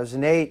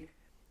 2008,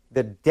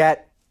 the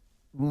debt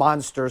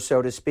monster,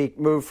 so to speak,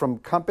 moved from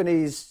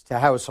companies to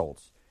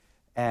households.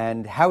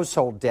 And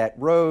household debt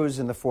rose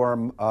in the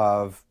form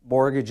of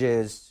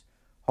mortgages,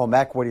 home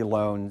equity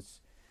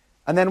loans.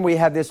 And then we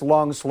had this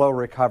long, slow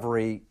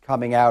recovery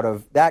coming out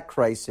of that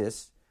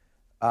crisis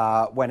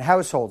when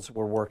households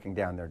were working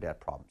down their debt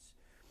problems.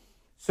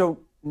 So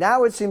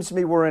now it seems to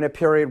me we're in a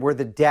period where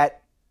the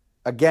debt,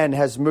 again,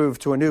 has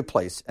moved to a new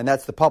place, and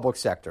that's the public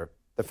sector,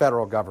 the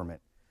federal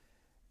government.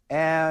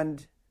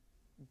 And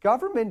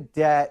government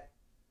debt,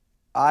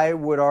 I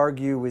would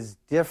argue, is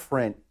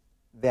different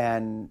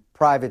than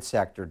private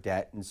sector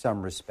debt in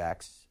some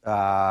respects,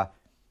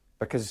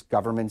 because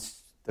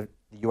the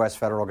U.S.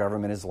 federal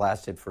government has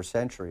lasted for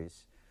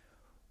centuries.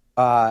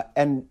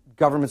 And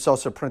governments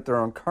also print their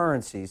own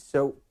currencies.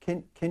 So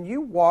can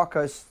you walk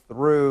us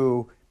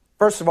through,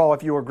 first of all,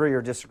 if you agree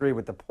or disagree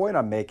with the point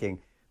I'm making,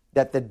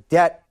 that the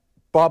debt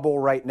bubble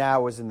right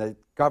now is in the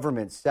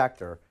government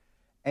sector?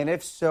 And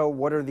if so,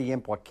 what are the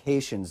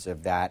implications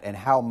of that, and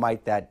how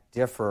might that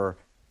differ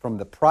from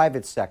the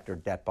private sector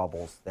debt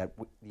bubbles that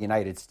the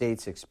United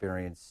States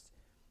experienced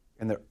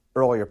in the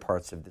earlier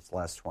parts of this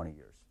last 20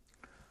 years?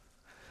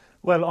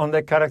 Well, on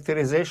the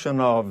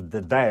characterization of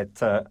the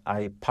debt,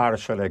 I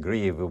partially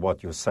agree with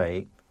what you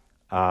say.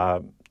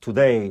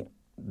 Today,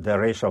 the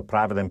ratio of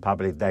private and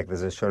public debt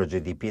as a share of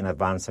GDP in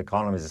advanced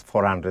economies is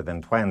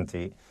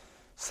 420.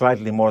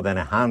 Slightly more than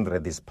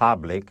 100 is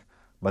public,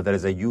 but there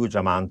is a huge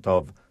amount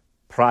of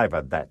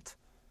private debt.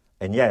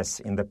 And yes,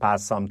 in the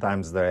past,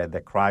 sometimes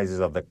the crisis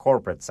of the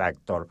corporate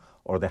sector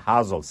or the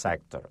household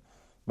sector.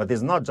 But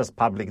it's not just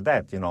public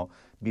debt.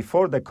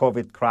 Before the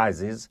COVID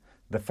crisis,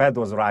 the Fed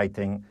was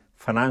writing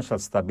financial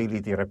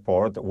stability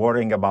report,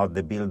 worrying about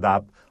the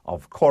buildup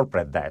of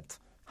corporate debt,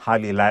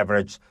 highly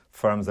leveraged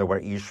firms that were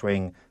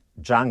issuing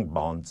junk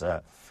bonds,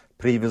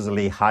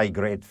 previously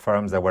high-grade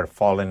firms that were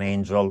fallen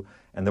angel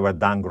and they were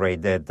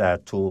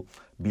downgraded to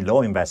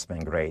below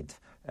investment grade,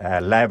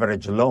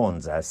 leverage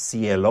loans,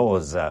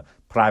 CLOs,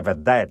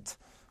 private debt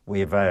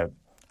with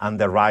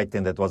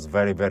underwriting that was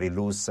very, very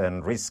loose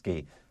and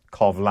risky,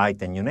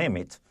 Cov-Lite and you name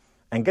it.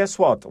 And guess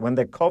what? When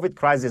the COVID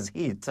crisis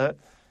hit,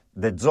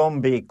 the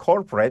zombie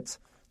corporates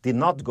did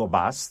not go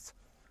bust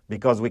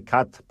because we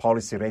cut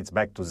policy rates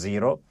back to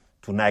zero,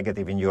 to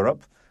negative in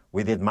Europe.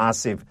 We did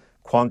massive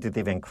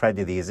quantitative and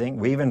credit easing.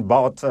 We even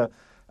bought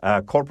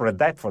corporate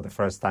debt for the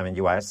first time in the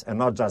U.S., and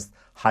not just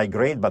high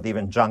grade, but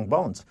even junk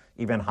bonds.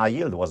 Even high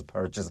yield was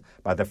purchased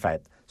by the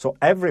Fed. So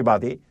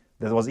everybody,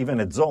 there was even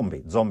a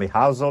zombie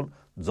household,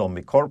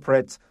 zombie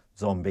corporates,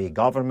 zombie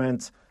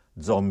governments,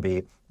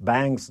 zombie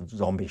banks,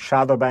 zombie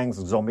shadow banks,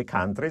 zombie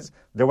countries,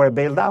 they were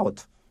bailed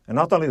out. And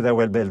not only they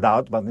were bailed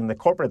out, but in the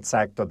corporate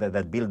sector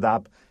that built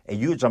up a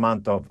huge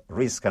amount of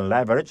risk and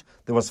leverage,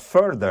 there was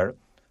further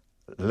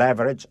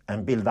leverage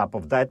and build up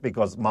of debt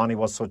because money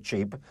was so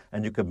cheap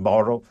and you could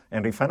borrow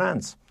and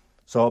refinance.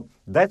 So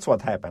that's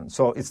what happened.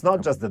 So it's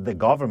not just that the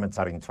governments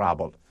are in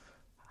trouble.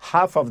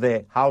 Half of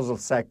the household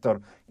sector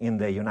in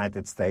the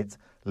United States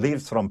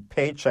lives from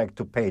paycheck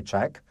to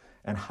paycheck,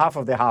 and half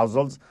of the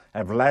households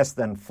have less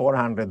than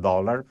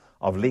 $400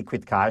 of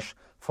liquid cash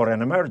for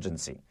an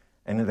emergency.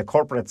 And in the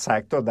corporate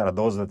sector, there are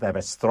those that have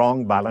a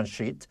strong balance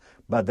sheet,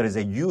 but there is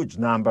a huge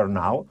number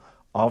now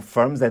of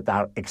firms that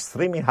are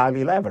extremely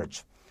highly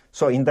leveraged.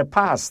 So in the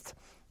past,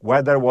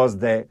 whether it was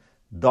the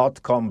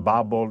dot-com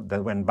bubble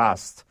that went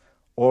bust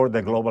or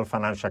the global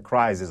financial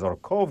crisis or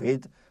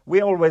COVID, we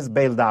always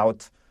bailed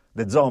out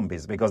the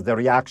zombies because the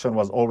reaction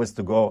was always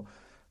to go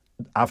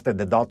after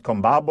the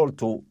dot-com bubble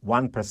to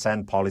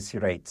 1% policy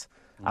rates.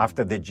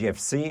 After the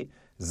GFC,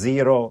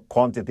 zero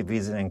quantitative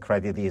easing and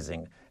credit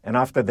easing. And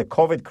after the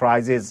COVID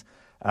crisis,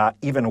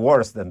 even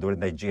worse than during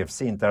the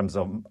GFC in terms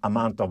of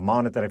amount of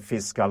monetary,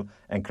 fiscal,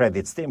 and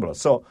credit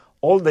stimulus. So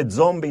all the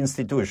zombie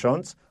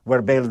institutions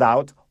were bailed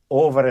out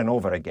over and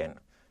over again.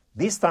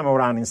 This time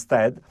around,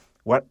 instead,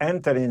 we're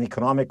entering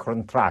economic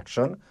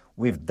contraction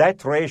with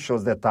debt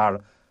ratios that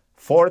are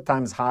 4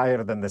 times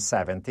higher than the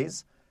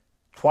 70s,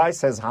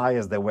 twice as high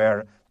as they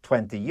were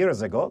 20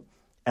 years ago,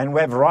 and we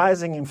have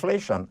rising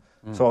inflation.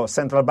 So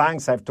central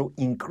banks have to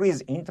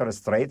increase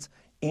interest rates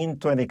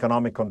into an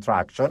economic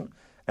contraction,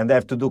 and they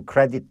have to do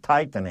credit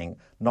tightening,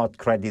 not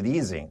credit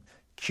easing,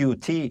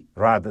 QT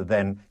rather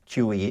than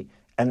QE.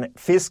 And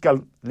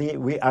fiscally,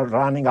 we are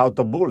running out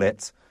of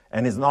bullets,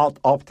 and it's not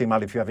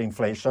optimal if you have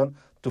inflation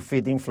to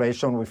feed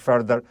inflation with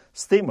further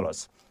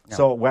stimulus. Yeah.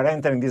 So we're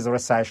entering this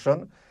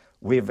recession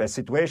with a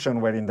situation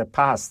where in the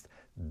past,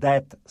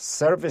 debt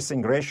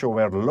servicing ratio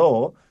were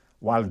low,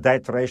 while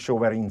debt ratio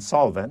were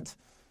insolvent,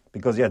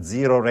 because you had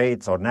zero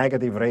rates or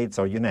negative rates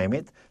or you name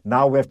it.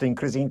 Now we have to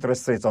increase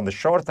interest rates on the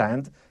short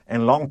end,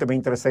 and long-term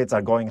interest rates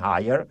are going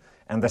higher,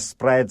 and the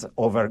spreads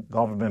over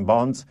government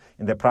bonds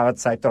in the private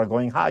sector are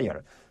going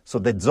higher. So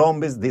the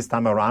zombies this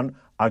time around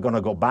are going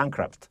to go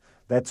bankrupt.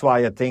 That's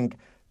why I think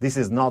this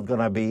is not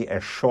going to be a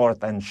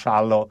short and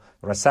shallow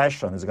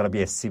recession. It's going to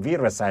be a severe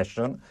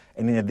recession.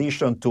 And in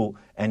addition to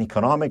an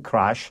economic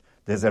crash,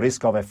 there's a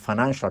risk of a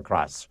financial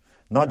crash,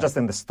 not just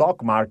in the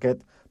stock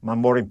market, but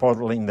more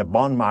importantly in the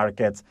bond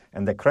markets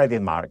and the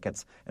credit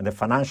markets. And the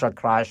financial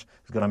crash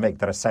is going to make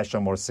the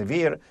recession more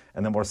severe,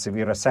 and the more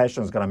severe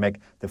recession is going to make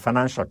the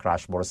financial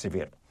crash more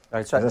severe.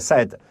 Right, so as I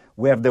said,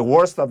 we have the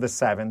worst of the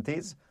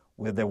 70s,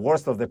 with the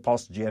worst of the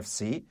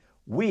post-GFC,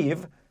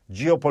 with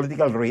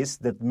geopolitical risks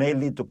that may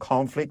lead to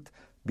conflict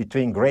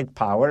between great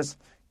powers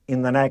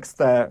in the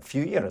next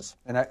few years.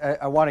 And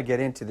I want to get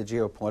into the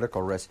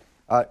geopolitical risk.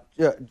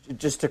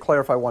 Just to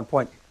clarify one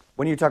point,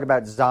 when you talk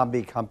about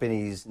zombie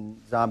companies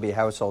and zombie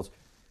households,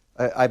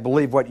 I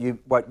believe what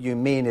you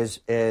mean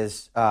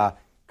is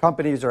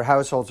companies or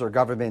households or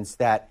governments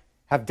that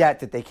have debt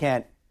that they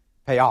can't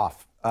pay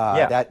off,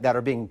 that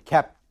are being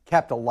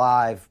kept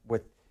alive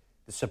with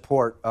the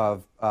support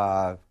of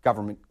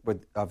government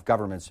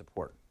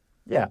support.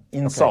 Yeah,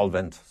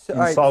 insolvent.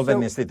 Okay.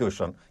 Insolvent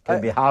institution.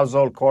 Can be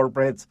household,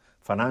 corporates,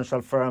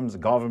 financial firms,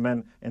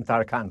 government,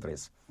 entire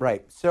countries.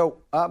 Right. So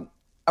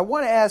I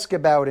want to ask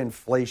about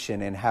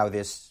inflation and how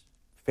this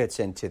fits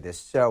into this.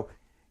 So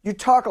you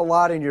talk a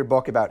lot in your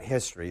book about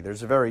history.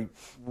 There's a very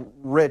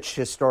rich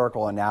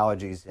historical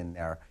analogies in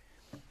there.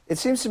 It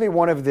seems to me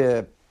one of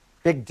the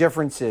big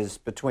differences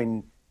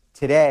between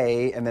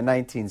today and the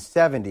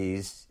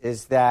 1970s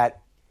is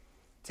that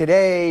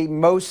today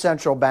most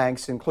central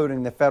banks,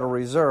 including the Federal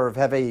Reserve,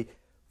 have a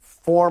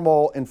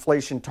formal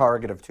inflation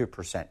target of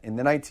 2%. In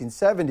the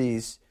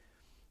 1970s,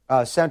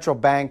 central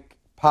bank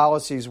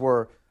policies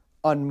were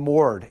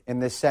unmoored in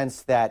the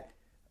sense that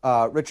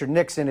Richard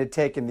Nixon had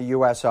taken the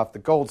U.S. off the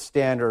gold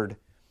standard.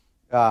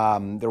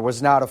 There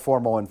was not a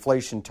formal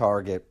inflation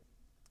target.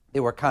 They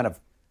were kind of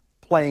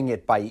playing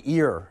it by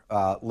ear,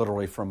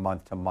 literally from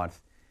month to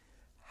month.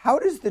 How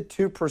does the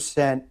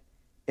 2%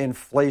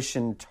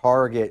 inflation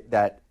target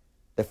that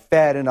the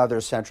Fed and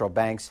other central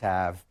banks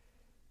have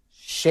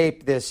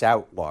shape this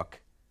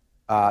outlook?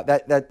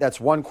 That's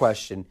one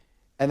question.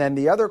 And then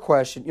the other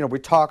question, we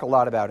talk a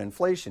lot about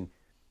inflation.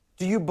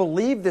 Do you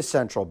believe the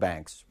central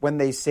banks when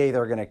they say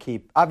they're going to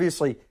keep?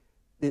 Obviously,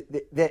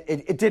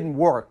 it didn't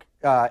work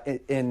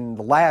in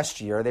the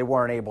last year. They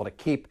weren't able to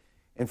keep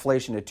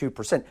inflation at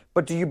 2%.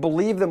 But do you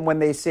believe them when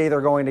they say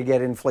they're going to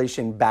get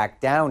inflation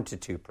back down to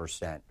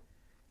 2%?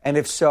 And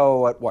if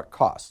so, at what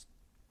cost?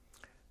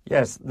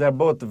 Yes, they're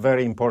both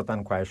very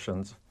important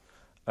questions.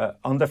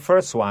 On the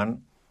first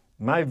one,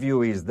 my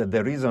view is that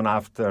the reason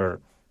after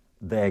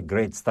the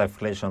great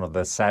stagflation of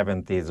the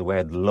 70s, we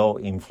had low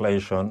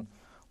inflation,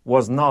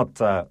 was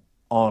not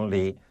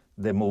only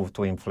the move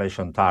to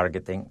inflation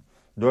targeting.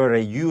 There were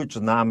a huge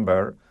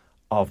number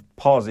of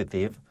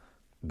positive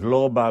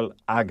global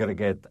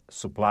aggregate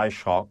supply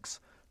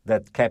shocks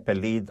that kept a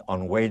lead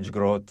on wage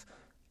growth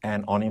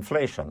and on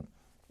inflation.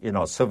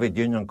 Soviet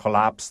Union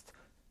collapsed,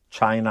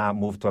 China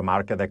moved to a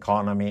market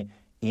economy,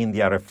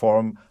 India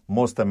reformed,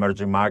 most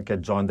emerging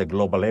markets joined the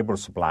global labor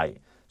supply.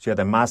 So you had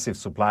a massive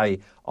supply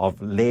of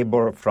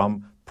labor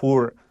from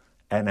poor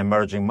and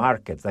emerging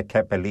markets that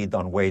kept a lead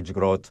on wage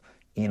growth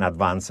in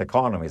advanced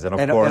economies. And,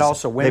 of course, and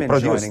also women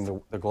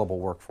joining the global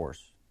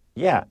workforce.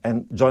 Yeah,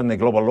 and joining the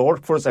global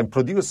workforce and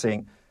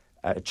producing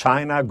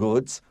China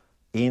goods,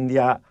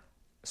 India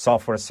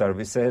software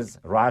services,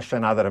 Russia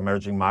and other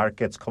emerging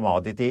markets,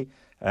 commodity,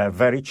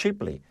 very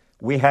cheaply.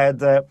 We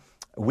had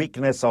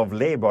weakness of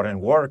labor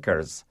and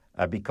workers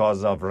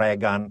because of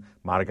Reagan,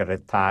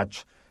 Margaret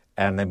Thatcher,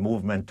 and a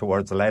movement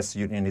towards less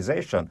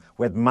unionization.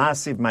 We had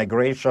massive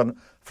migration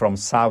from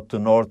south to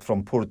north,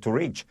 from poor to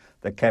rich,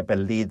 that kept a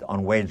lead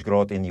on wage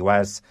growth in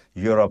U.S.,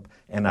 Europe,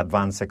 and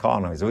advanced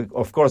economies. We,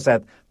 of course,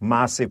 had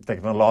massive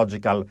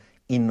technological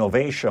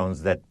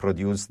innovations that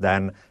produced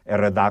then a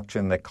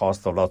reduction in the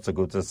cost of lots of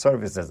goods and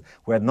services.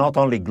 We had not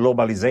only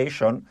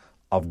globalization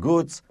of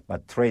goods,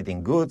 but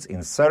trading goods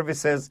in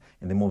services,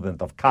 in the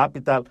movement of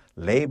capital,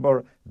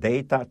 labor,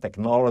 data,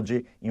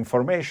 technology,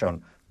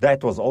 information.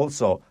 That was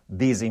also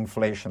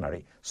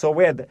disinflationary. So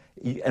we had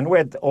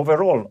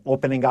overall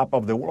opening up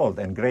of the world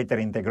and greater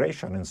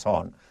integration and so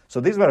on. So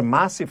these were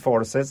massive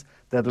forces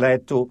that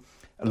led to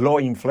low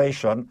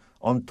inflation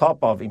on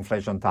top of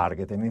inflation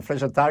target. And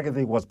inflation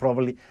targeting was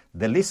probably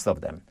the least of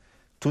them.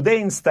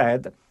 Today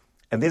instead,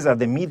 and these are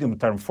the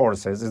medium-term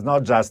forces, it's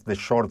not just the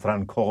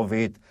short-run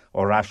COVID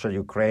or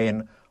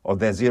Russia-Ukraine or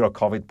the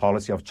zero-COVID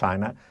policy of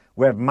China.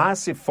 We have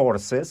massive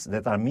forces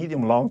that are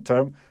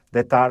medium-long-term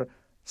that are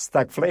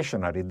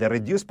stagflationary. They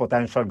reduce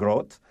potential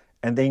growth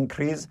and they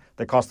increase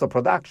the cost of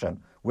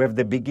production. We have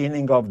the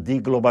beginning of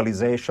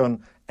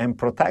deglobalization and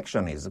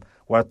protectionism.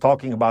 We're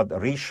talking about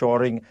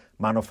reshoring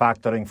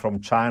manufacturing from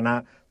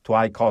China to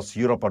high-cost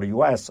Europe or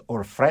US,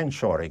 or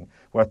friendshoring.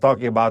 We're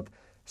talking about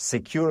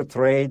secure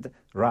trade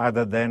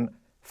rather than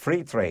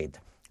free trade.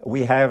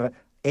 We have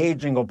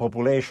aging of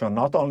population,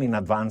 not only in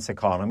advanced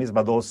economies,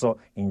 but also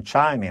in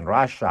China, in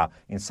Russia,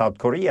 in South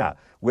Korea.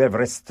 We have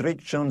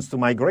restrictions to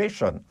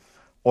migration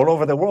all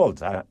over the world.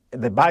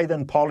 The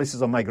Biden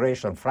policies of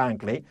migration,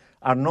 frankly,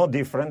 are no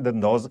different than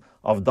those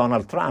of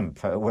Donald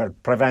Trump. We're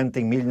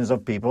preventing millions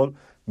of people,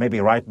 maybe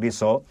rightly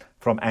so,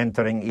 from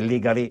entering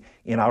illegally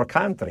in our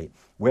country.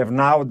 We have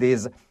now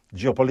this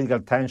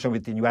geopolitical tension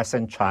between U.S.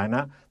 and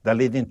China that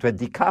leading to a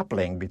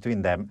decoupling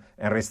between them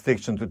and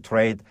restriction to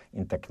trade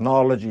in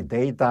technology,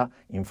 data,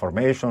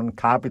 information,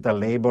 capital,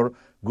 labor,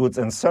 goods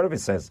and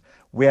services.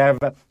 We have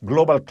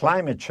global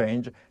climate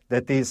change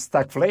that is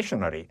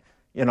stagflationary.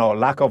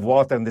 Lack of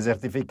water and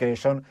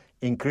desertification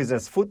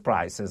increases food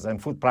prices,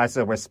 and food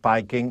prices were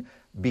spiking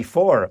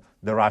before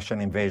the Russian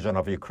invasion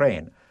of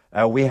Ukraine.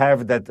 We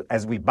have that,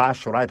 as we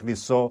bash rightly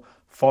so,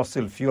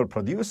 fossil fuel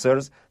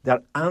producers,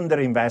 they're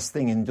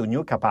underinvesting into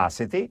new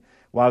capacity.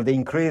 while the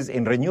increase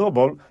in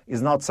renewable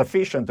is not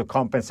sufficient to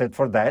compensate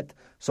for that.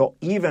 So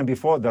even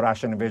before the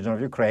Russian invasion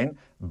of Ukraine,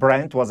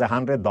 Brent was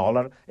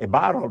 $100 a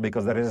barrel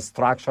because there is a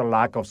structural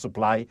lack of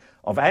supply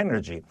of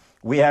energy.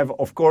 We have,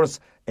 of course,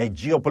 a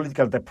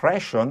geopolitical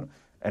depression,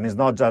 and it's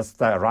not just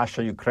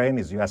Russia, Ukraine,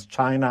 it's US,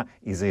 China,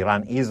 it's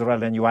Iran,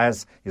 Israel, and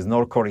US, it's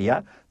North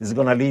Korea. This is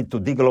going to lead to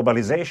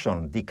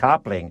deglobalization,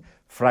 decoupling,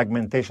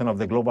 fragmentation of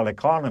the global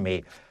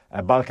economy,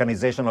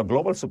 balkanization of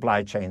global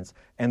supply chains,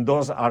 and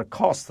those are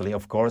costly,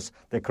 of course.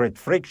 They create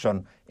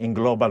friction in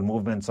global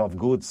movements of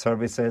goods,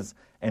 services,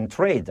 and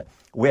trade.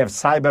 We have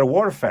cyber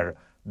warfare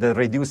that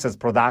reduces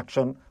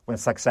production when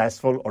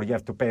successful, or you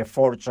have to pay a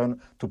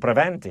fortune to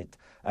prevent it.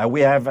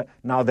 We have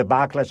now the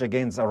backlash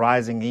against a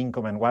rising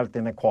income and wealth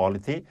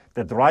inequality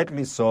that,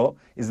 rightly so,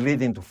 is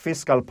leading to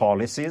fiscal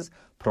policies,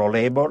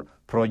 pro-labor,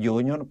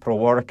 pro-union,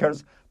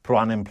 pro-workers,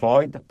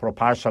 pro-unemployed,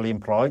 pro-partially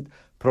employed,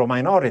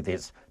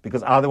 pro-minorities,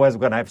 because otherwise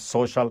we're going to have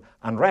social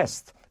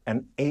unrest.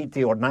 And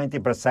 80 or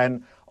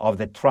 90% of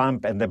the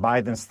Trump and the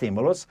Biden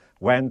stimulus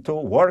went to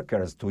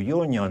workers, to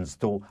unions,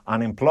 to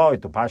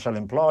unemployed, to partially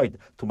employed,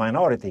 to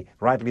minority,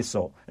 rightly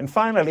so. And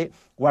finally,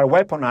 we're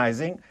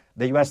weaponizing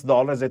the US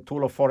dollar as a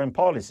tool of foreign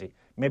policy,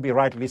 maybe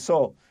rightly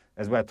so,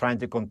 as we're trying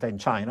to contain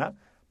China,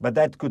 but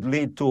that could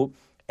lead to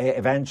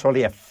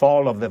eventually a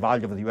fall of the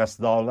value of the US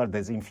dollar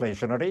that's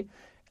inflationary.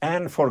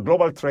 And for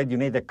global trade, you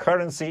need a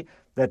currency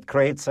that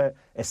creates a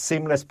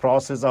seamless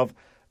process of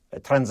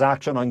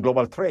transaction on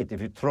global trade.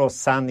 If you throw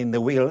sand in the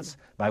wheels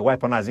by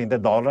weaponizing the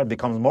dollar, it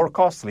becomes more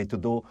costly to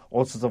do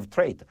all sorts of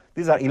trade.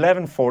 These are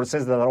 11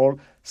 forces that are all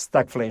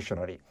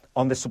stagflationary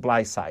on the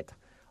supply side.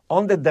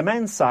 On the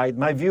demand side,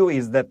 my view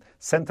is that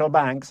central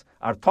banks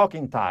are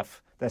talking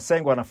tough. They're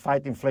saying we're going to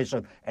fight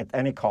inflation at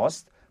any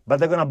cost, but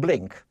they're going to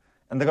blink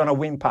and they're going to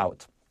wimp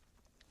out.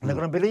 And they're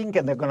going to blink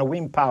and they're going to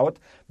wimp out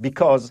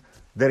because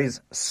there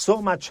is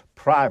so much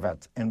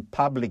private and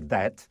public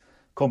debt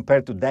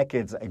compared to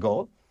decades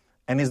ago.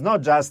 And it's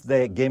not just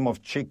the game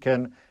of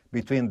chicken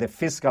between the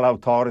fiscal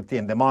authority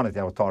and the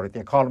monetary authority.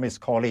 Economists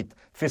call it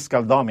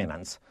fiscal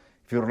dominance.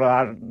 If you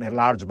run a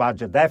large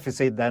budget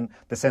deficit, then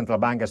the central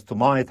bank has to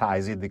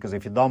monetize it, because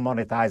if you don't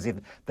monetize it,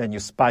 then you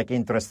spike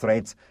interest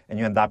rates and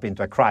you end up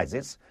into a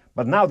crisis.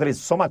 But now there is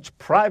so much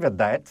private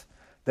debt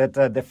that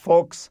the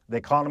folks, the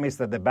economists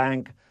at the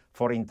Bank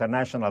for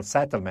International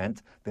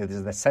Settlement, that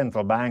is the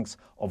central banks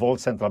of all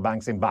central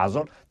banks in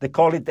Basel, they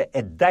call it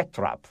a debt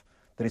trap.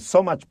 There is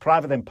so much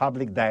private and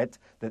public debt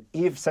that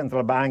if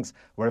central banks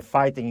were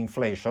fighting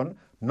inflation,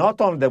 not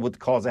only they would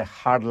cause a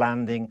hard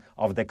landing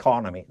of the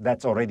economy,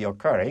 that's already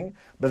occurring,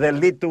 but they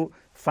lead to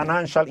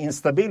financial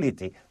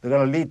instability. They're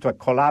going to lead to a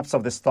collapse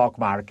of the stock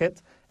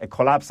market, a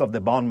collapse of the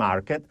bond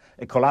market,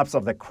 a collapse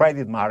of the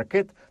credit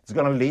market. It's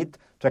going to lead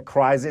to a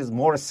crisis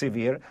more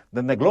severe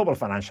than the global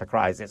financial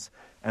crisis.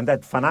 And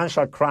that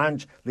financial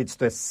crunch leads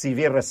to a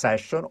severe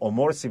recession or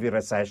more severe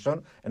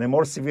recession, and a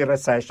more severe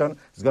recession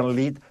is going to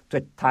lead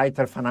to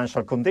tighter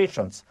financial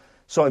conditions.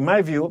 So in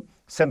my view,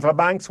 central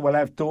banks will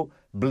have to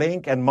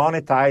blink and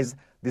monetize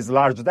these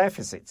large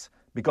deficits.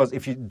 Because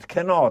if you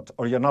cannot,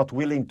 or you're not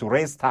willing to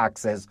raise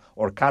taxes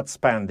or cut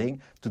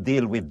spending to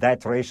deal with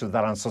debt ratios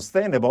that are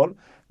unsustainable,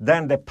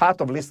 then the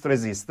path of least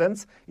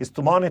resistance is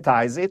to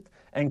monetize it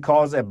and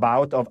cause a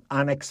bout of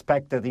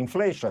unexpected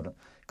inflation.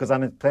 Because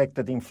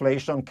unexpected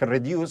inflation can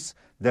reduce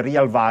the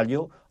real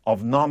value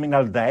of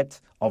nominal debt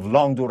of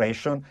long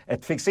duration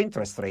at fixed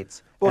interest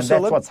rates. Well, and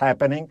that's what's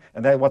happening,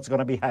 and that's what's going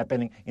to be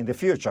happening in the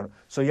future.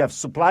 So you have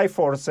supply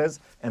forces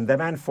and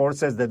demand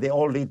forces that they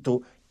all lead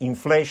to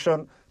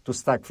inflation, to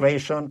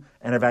stagflation,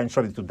 and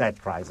eventually to debt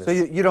crisis. So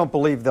you don't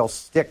believe they'll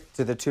stick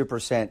to the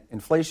 2%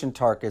 inflation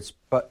targets,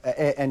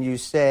 and you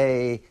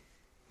say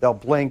they'll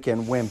blink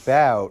and wimp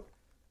out.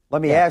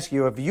 Let me ask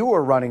you, if you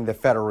were running the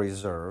Federal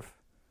Reserve,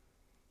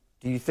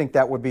 do you think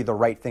that would be the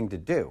right thing to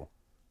do,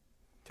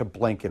 to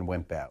blink and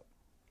wimp out?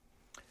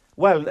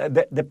 Well,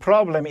 the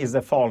problem is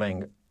the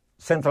following.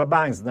 Central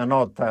banks, they're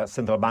not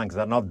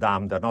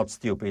dumb, they're not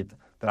stupid,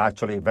 they're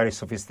actually very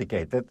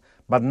sophisticated,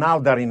 but now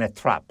they're in a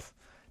trap.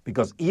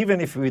 Because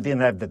even if we didn't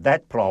have the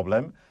debt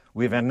problem,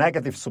 with a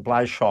negative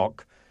supply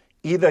shock,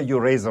 either you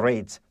raise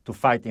rates to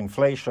fight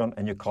inflation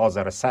and you cause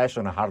a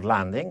recession, a hard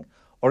landing,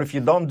 or if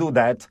you don't do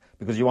that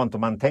because you want to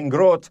maintain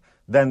growth,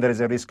 then there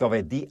is a risk of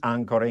a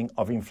de-anchoring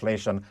of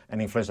inflation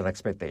and inflation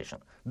expectation.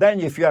 Then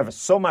if you have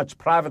so much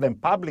private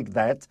and public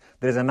debt,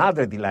 there is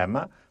another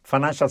dilemma,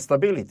 financial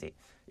stability.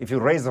 If you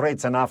raise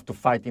rates enough to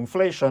fight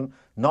inflation,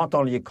 not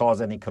only you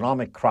cause an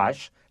economic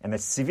crash and a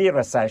severe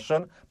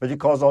recession, but you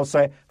cause also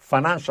a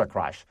financial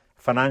crash,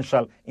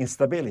 financial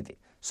instability.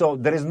 So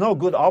there is no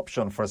good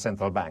option for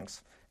central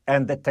banks.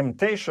 And the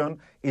temptation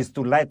is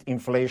to let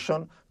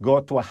inflation go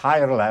to a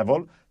higher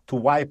level to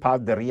wipe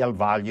out the real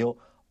value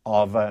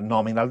of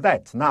nominal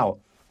debt. Now,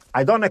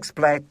 I don't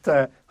expect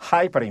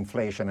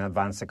hyperinflation in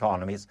advanced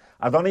economies.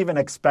 I don't even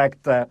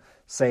expect,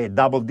 say,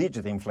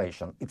 double-digit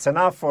inflation. It's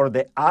enough for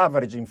the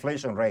average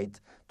inflation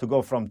rate to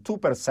go from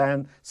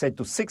 2%, say,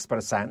 to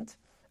 6%,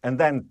 and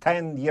then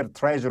 10-year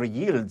Treasury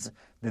yields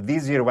that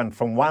this year went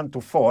from 1 to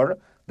 4,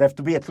 they have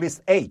to be at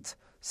least 8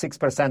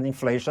 6%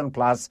 inflation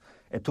plus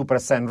a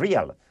 2%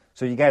 real.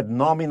 So you get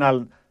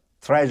nominal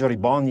treasury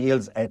bond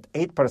yields at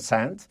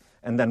 8%,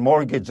 and then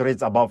mortgage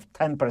rates above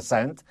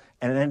 10%,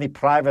 and any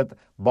private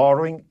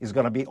borrowing is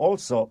going to be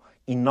also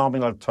in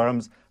nominal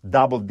terms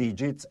double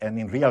digits, and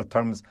in real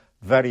terms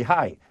very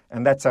high.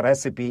 And that's a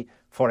recipe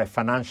for a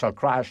financial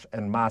crash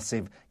and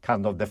massive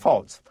kind of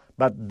defaults.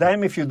 But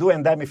damn if you do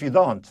and damn if you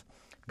don't.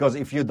 Because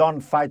if you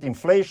don't fight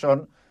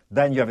inflation,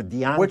 then you have a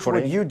de-anchoring. Which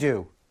would you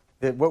do?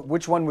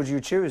 Which one would you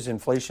choose,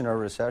 inflation or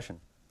recession?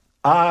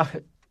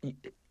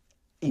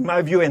 In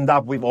my view, end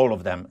up with all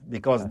of them,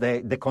 because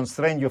the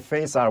constraints you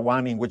face are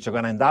one in which you're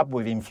going to end up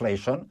with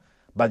inflation,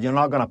 but you're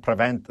not going to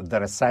prevent the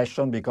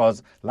recession,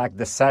 because like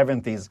the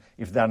 70s,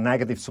 if there are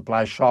negative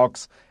supply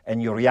shocks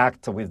and you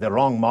react with the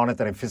wrong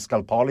monetary and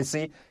fiscal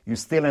policy, you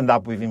still end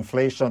up with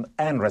inflation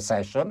and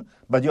recession,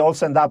 but you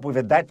also end up with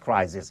a debt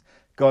crisis,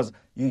 because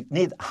you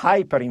need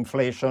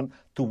hyperinflation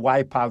to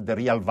wipe out the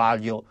real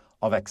value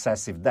of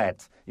excessive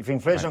debt. If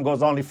inflation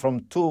goes only from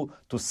 2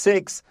 to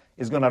 6,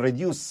 it's going to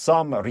reduce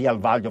some real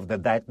value of the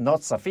debt,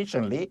 not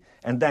sufficiently,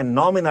 and then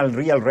nominal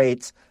real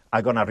rates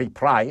are going to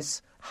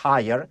reprice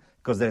higher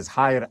because there's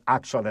higher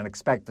actual and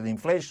expected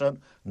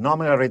inflation.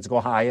 Nominal rates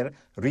go higher,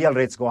 real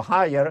rates go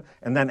higher,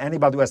 and then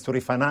anybody who has to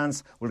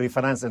refinance will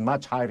refinance at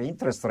much higher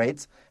interest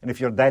rates, and if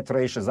your debt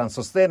ratio is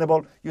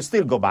unsustainable, you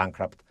still go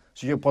bankrupt.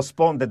 So you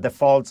postpone the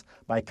defaults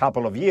by a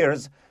couple of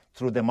years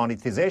through the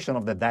monetization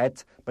of the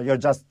debt, but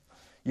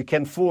you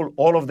can fool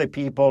all of the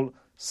people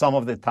some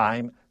of the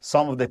time,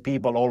 some of the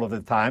people all of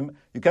the time.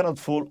 You cannot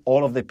fool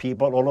all of the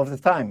people all of the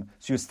time.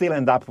 So you still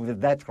end up with a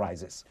debt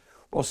crisis.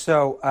 Well,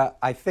 so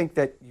I think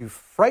that you've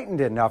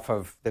frightened enough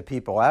of the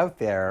people out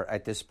there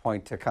at this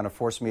point to kind of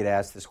force me to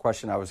ask this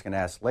question I was going to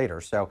ask later.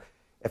 So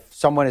if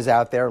someone is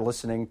out there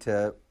listening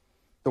to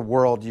the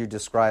world you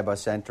describe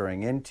us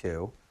entering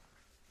into,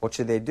 what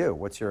should they do?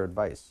 What's your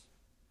advice?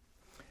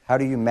 How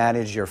do you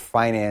manage your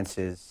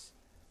finances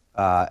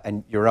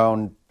and your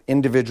own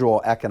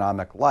individual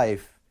economic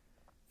life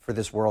for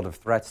this world of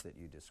threats that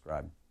you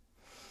describe?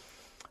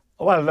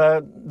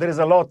 Well, there is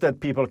a lot that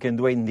people can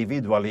do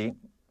individually,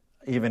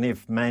 even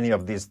if many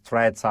of these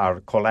threats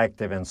are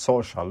collective and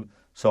social.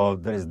 So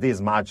there is this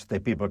much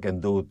that people can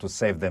do to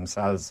save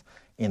themselves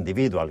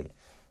individually.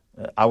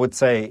 I would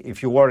say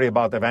if you worry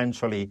about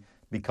eventually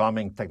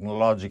becoming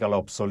technologically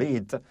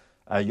obsolete,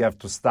 you have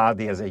to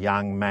study as a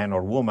young man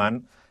or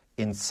woman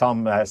in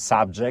some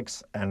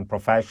subjects and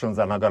professions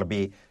that are not going to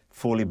be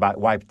fully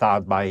wiped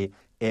out by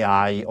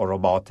AI or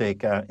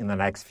robotic in the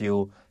next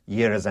few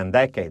years and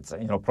decades.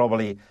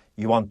 Probably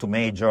you want to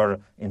major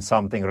in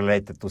something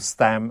related to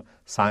STEM,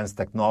 science,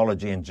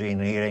 technology,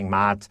 engineering,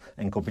 math,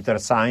 and computer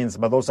science,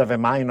 but also have a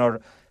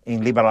minor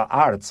in liberal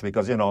arts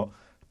because,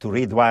 to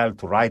read well,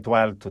 to write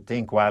well, to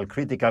think well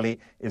critically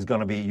is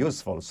going to be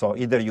useful. So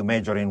either you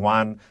major in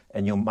one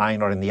and you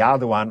minor in the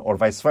other one or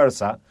vice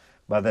versa.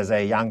 But as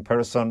a young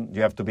person,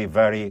 you have to be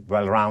very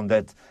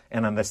well-rounded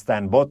and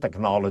understand both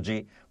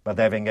technology, but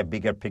having a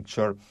bigger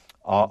picture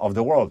of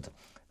the world.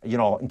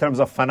 In terms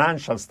of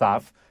financial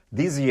stuff,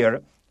 this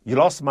year you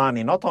lost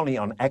money not only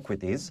on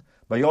equities,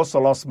 but you also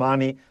lost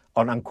money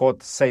on,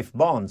 unquote, safe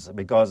bonds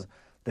because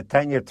the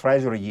 10-year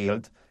Treasury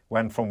yield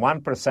went from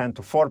 1%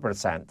 to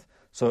 4%.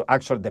 So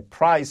actually the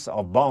price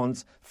of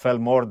bonds fell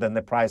more than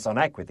the price on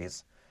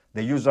equities.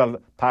 The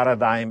usual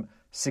paradigm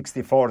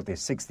 60-40,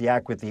 60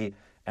 equity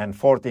and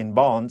 14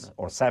 bonds,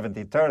 or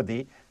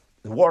 70-30,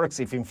 works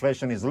if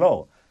inflation is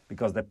low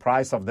because the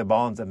price of the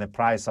bonds and the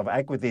price of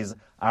equities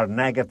are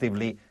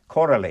negatively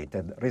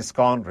correlated, risk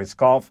on,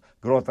 risk off,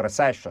 growth,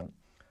 recession.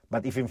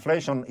 But if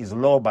inflation is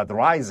low but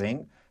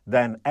rising,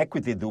 then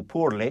equity do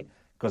poorly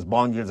because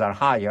bond yields are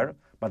higher,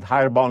 but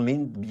higher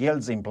bond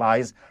yields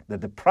implies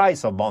that the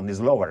price of bond is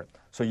lower.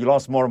 So you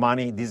lost more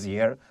money this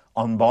year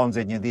on bonds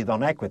than you did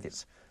on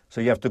equities.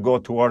 So you have to go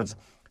towards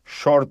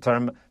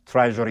short-term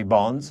treasury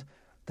bonds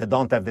that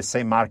don't have the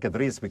same market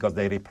risk because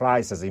they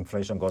reprice as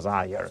inflation goes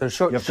higher.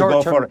 So you have to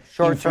go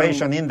for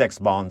inflation index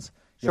bonds.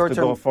 You have to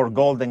go for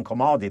gold and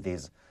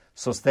commodities,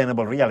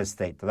 sustainable real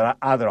estate. There are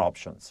other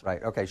options.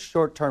 Right. Okay.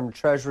 Short-term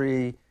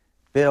treasury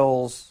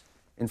bills,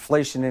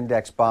 inflation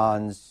index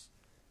bonds,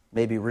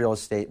 maybe real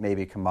estate,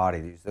 maybe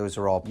commodities. Those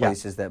are all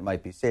places that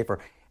might be safer.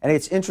 And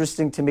it's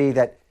interesting to me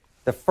that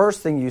the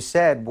first thing you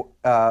said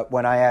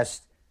when I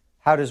asked,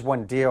 how does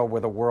one deal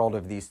with a world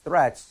of these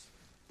threats?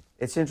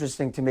 It's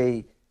interesting to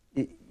me,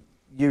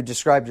 you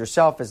described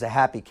yourself as a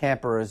happy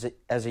camper,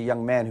 as a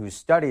young man who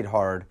studied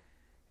hard,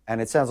 and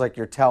it sounds like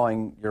you're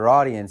telling your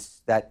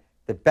audience that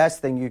the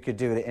best thing you could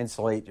do to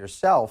insulate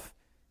yourself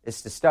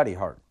is to study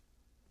hard.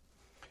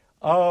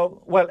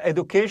 Well,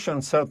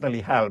 education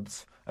certainly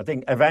helps. I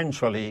think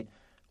eventually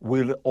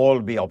we'll all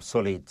be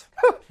obsolete.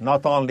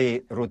 Not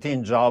only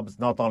routine jobs,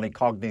 not only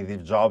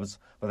cognitive jobs,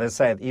 but as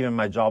I said, even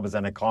my job as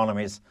an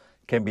economist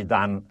can be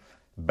done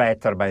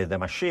better by the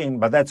machine,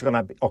 but that's going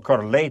to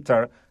occur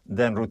later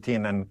than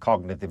routine and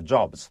cognitive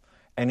jobs.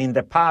 And in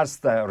the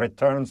past,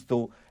 returns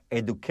to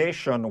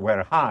education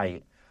were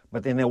high,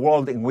 but in a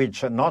world in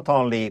which not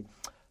only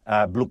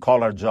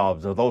blue-collar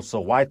jobs, but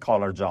also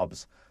white-collar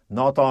jobs,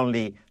 not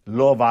only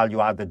low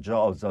value-added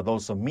jobs, but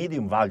also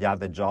medium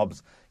value-added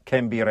jobs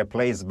can be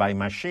replaced by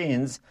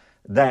machines,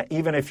 that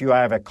even if you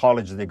have a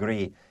college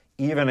degree,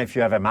 even if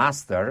you have a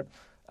master,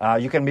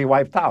 you can be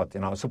wiped out.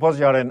 Suppose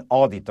you're an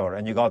auditor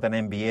and you got an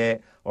MBA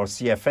or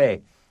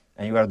CFA,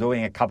 and you are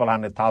doing a couple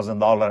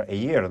 $100,000 a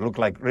year. It looks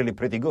like really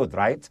pretty good,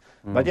 right?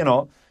 But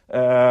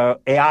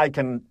AI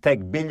can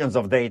take billions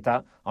of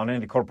data on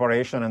any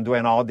corporation and do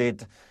an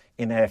audit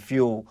in a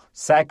few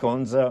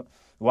seconds,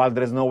 while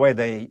there is no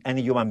way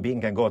any human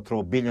being can go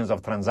through billions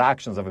of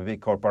transactions of a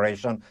big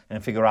corporation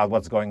and figure out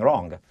what's going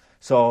wrong.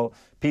 So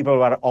people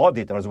who are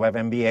auditors, who have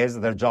MBAs,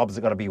 their jobs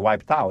are going to be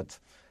wiped out.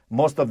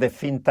 Most of the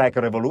fintech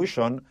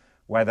revolution,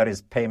 whether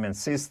it's payment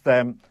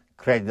system,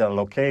 credit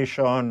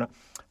allocation,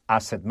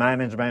 asset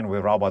management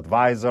with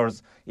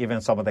robo-advisors, even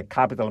some of the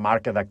capital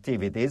market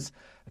activities,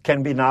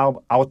 can be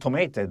now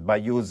automated by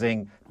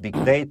using big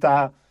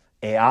data,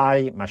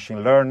 AI,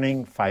 machine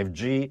learning,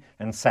 5G,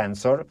 and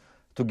sensor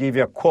to give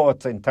you a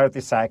quote in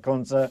 30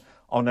 seconds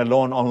on a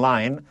loan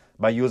online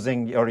by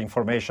using your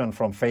information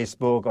from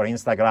Facebook or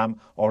Instagram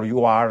or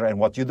you are and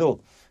what you do.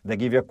 They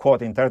give you a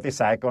quote in 30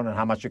 seconds and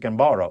how much you can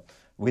borrow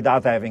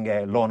without having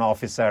a loan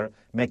officer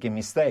making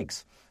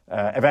mistakes.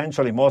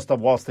 Eventually, most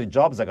of Wall Street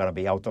jobs are going to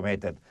be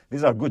automated.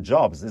 These are good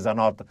jobs. These are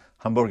not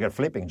hamburger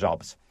flipping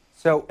jobs.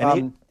 So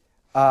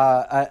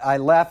I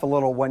laugh a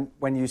little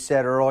when you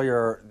said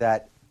earlier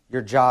that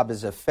your job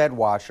as a Fed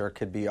watcher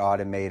could be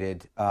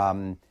automated.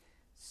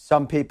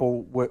 Some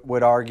people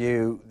would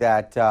argue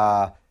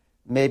that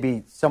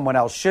maybe someone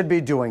else should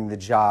be doing the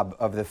job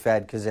of the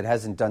Fed because it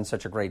hasn't done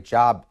such a great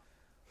job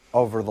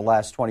over the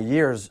last 20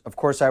 years. Of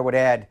course, I would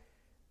add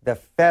the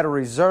Federal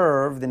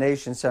Reserve, the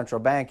nation's central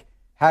bank,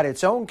 had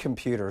its own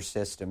computer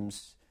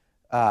systems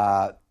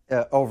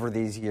over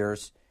these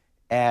years,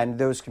 and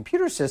those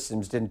computer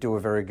systems didn't do a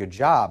very good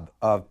job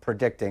of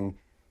predicting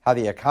how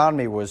the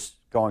economy was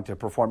going to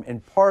perform, in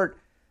part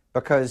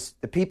because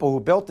the people who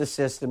built the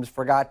systems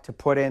forgot to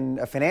put in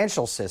a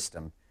financial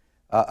system,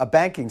 a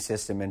banking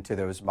system into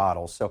those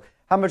models. So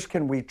how much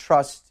can we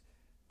trust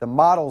the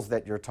models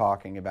that you're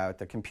talking about,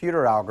 the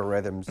computer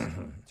algorithms,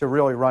 to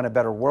really run a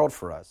better world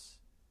for us?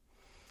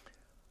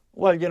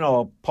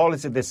 Well,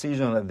 policy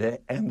decisions at the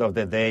end of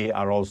the day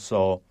are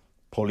also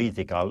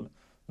political.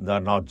 They're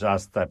not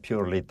just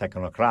purely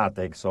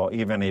technocratic. So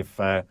even if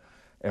a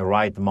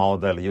right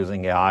model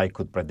using AI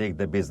could predict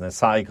the business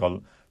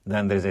cycle,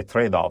 then there's a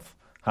trade-off.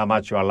 How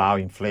much you allow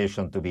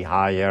inflation to be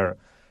higher,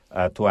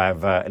 to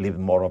have a little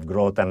more of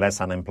growth and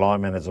less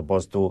unemployment, as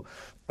opposed to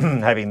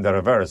having the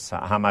reverse.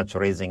 How much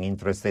raising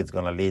interest rates is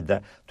going to lead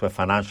to a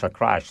financial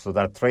crash. So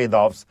there are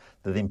trade-offs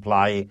that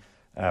imply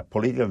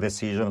political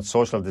decision,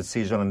 social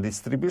decision, and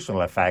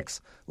distributional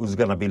effects. Who's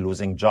going to be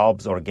losing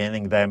jobs or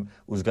gaining them?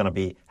 Who's going to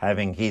be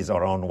having his or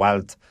her own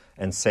wealth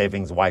and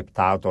savings wiped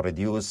out or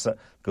reduced?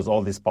 Because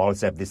all these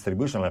policies have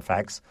distributional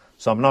effects.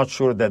 So I'm not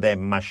sure that a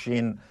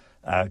machine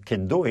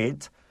can do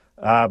it.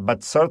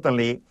 But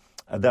certainly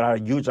there are a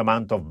huge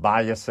amount of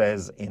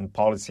biases in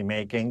policy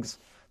makings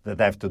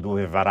that have to do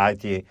with a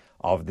variety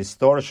of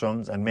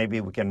distortions. And maybe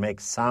we can make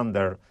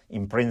sounder,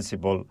 in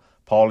principle,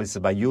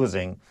 policy by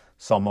using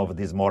some of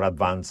these more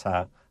advanced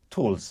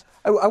tools.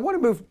 I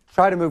want to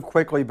try to move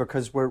quickly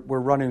because we're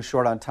running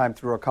short on time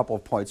through a couple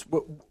of points.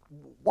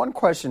 One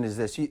question is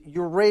this.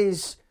 You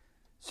raise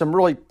some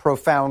really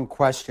profound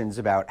questions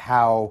about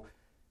how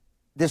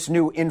this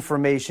new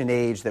information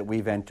age that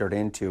we've entered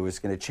into is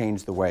going to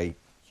change the way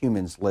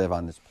humans live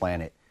on this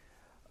planet.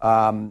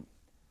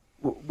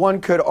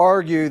 One could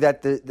argue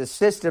that the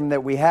system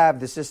that we have,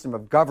 the system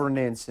of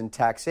governance and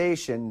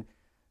taxation,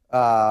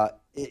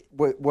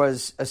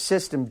 was a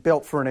system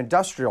built for an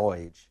industrial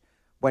age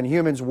when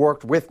humans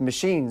worked with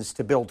machines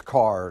to build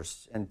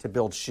cars and to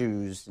build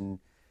shoes and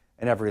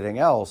everything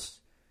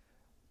else.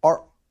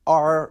 Are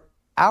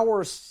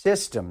our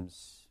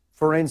systems,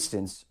 for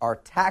instance, our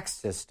tax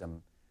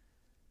system,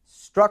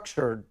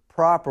 structured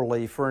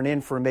properly for an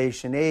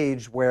information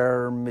age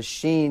where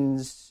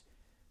machines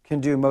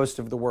can do most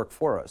of the work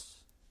for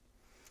us?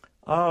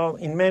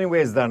 In many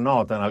ways they're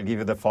not, and I'll give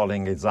you the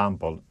following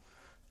example.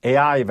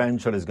 AI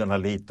eventually is going to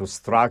lead to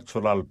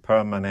structural,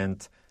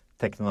 permanent,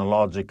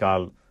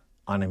 technological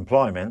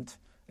unemployment.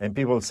 And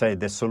people say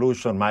the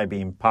solution might be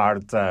in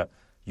part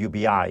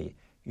UBI,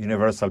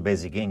 Universal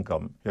Basic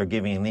Income. You're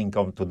giving an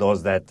income to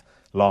those that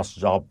lost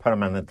job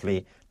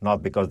permanently,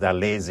 not because they're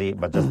lazy,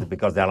 but just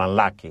because they're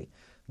unlucky.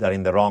 They're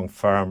in the wrong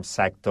firm,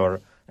 sector,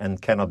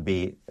 and cannot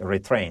be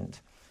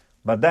retrained.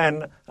 But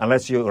then,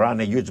 unless you run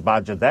a huge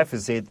budget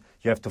deficit,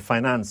 you have to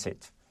finance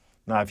it.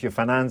 Now, if you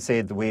finance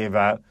it with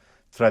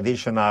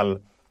traditional,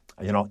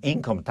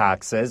 income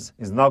taxes,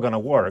 it's not going to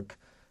work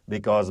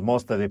because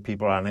most of the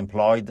people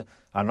unemployed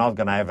are not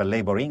going to have a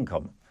labor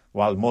income,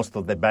 while most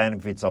of the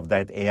benefits of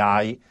that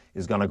AI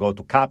is going to go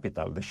to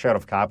capital. The share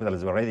of capital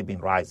has already been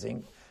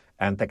rising,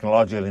 and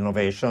technological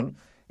innovation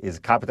is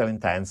capital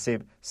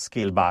intensive,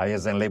 skill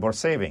bias, and labor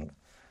saving.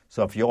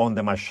 So if you own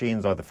the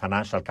machines or the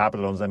financial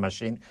capital owns the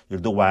machine,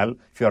 you'll do well.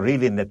 If you're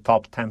really in the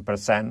top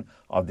 10%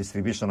 of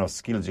distribution of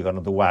skills, you're going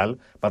to do well.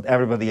 But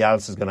everybody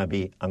else is going to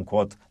be,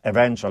 unquote,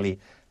 eventually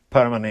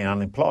permanently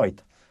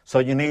unemployed. So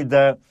you need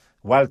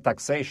wealth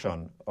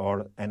taxation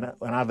or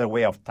another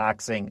way of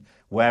taxing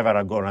whoever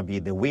are going to be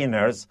the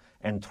winners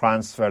and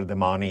transfer the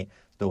money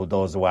to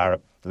those who are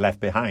left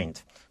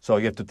behind. So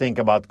you have to think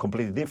about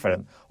completely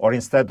different. Or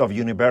instead of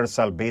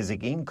universal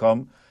basic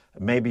income,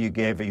 maybe you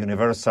give a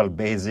universal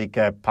basic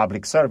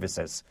public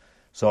services.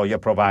 So you're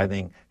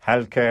providing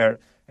healthcare,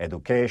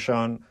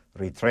 education,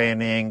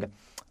 retraining,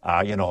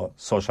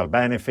 social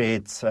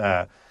benefits,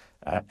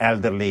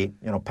 elderly,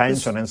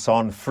 pension and so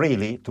on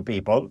freely to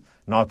people,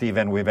 not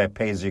even with a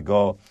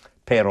pay-as-you-go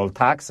payroll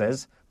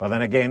taxes. But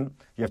then again,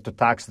 you have to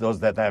tax those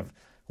that have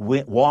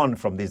won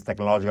from this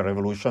technological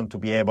revolution to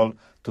be able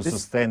to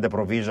sustain the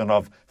provision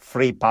of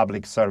free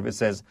public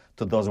services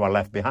to those who are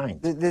left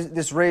behind.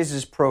 This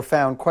raises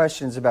profound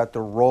questions about the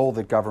role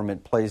that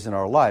government plays in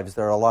our lives.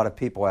 There are a lot of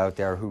people out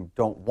there who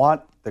don't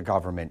want the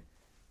government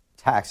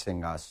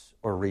taxing us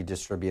or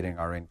redistributing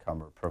our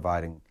income or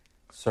providing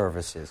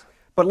services.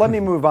 But let me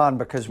move on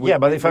because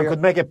if I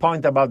could make a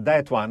point about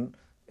that one,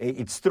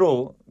 it's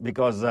true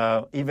because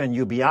even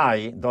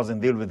UBI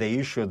doesn't deal with the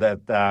issue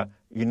that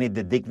you need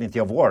the dignity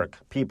of work.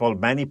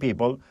 Many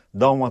people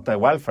don't want a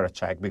welfare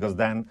check because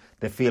then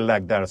they feel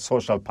like they're a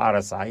social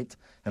parasite,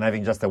 and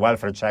having just a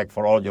welfare check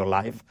for all your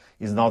life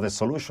is not a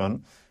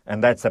solution.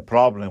 And that's a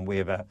problem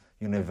with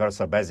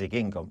universal basic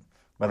income.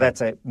 But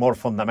that's a more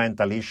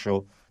fundamental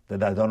issue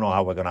that I don't know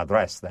how we're going to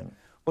address then.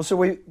 Well, so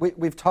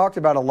we've talked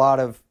about a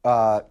lot of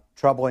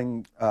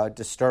troubling,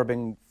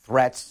 disturbing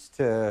threats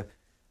to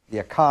the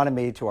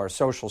economy, to our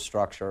social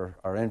structure,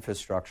 our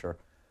infrastructure.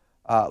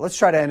 Let's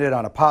try to end it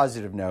on a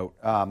positive note.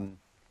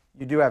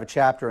 You do have a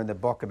chapter in the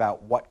book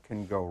about what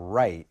can go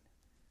right.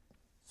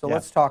 So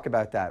let's talk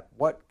about that.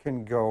 What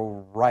can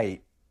go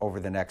right over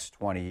the next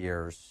 20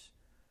 years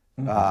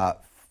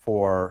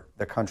for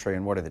the country,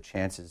 and what are the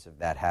chances of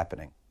that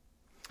happening?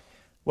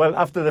 Well,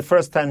 after the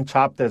first 10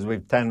 chapters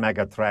with 10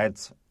 mega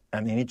threats,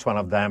 and in each one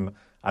of them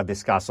I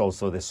discuss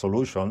also the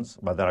solutions,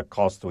 but there are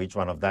costs to each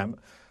one of them.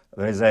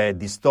 There is a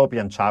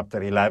dystopian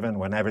chapter 11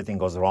 when everything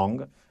goes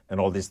wrong and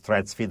all these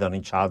threats feed on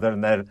each other.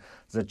 And there's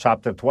a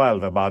chapter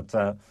 12 about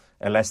a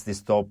less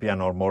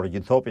dystopian or more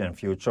utopian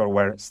future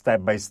where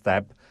step by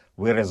step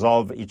we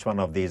resolve each one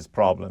of these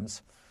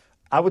problems.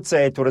 I would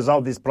say to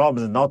resolve these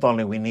problems, not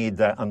only we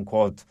need,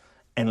 unquote,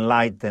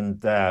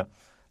 enlightened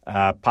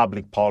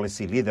public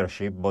policy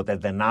leadership, both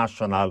at the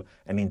national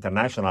and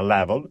international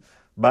level,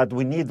 but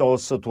we need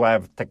also to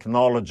have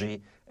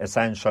technology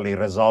essentially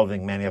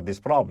resolving many of these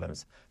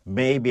problems.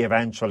 Maybe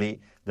eventually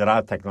there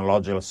are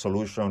technological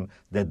solutions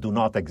that do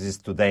not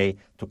exist today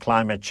to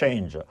climate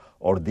change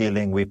or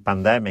dealing with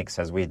pandemics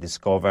as we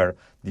discover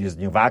these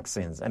new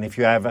vaccines. And if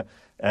you have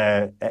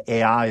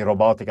AI,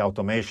 robotic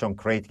automation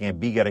creating a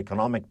bigger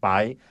economic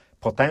pie,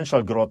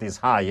 potential growth is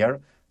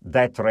higher,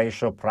 debt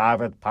ratio,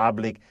 private,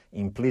 public,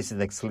 implicit,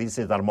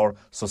 explicit are more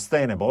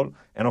sustainable.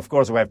 And of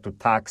course we have to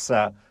tax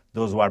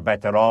those who are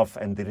better off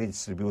and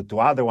redistribute to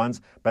other ones,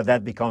 but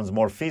that becomes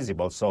more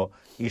feasible. So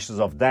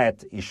issues of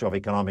debt, issue of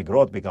economic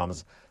growth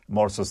becomes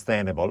more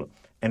sustainable.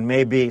 And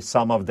maybe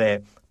some of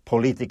the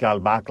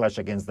political backlash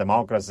against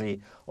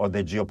democracy or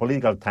the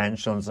geopolitical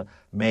tensions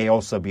may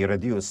also be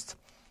reduced.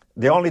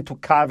 The only two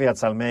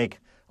caveats I'll make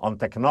on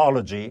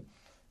technology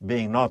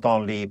being not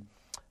only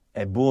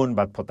a boon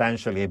but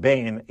potentially a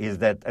bane is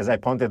that, as I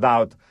pointed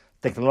out,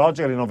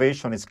 technological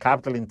innovation is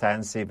capital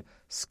intensive,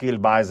 skill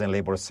buys and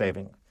labor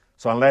saving.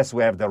 So unless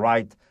we have the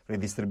right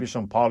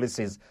redistribution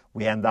policies,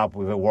 we end up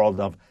with a world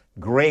of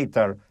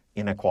greater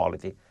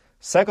inequality.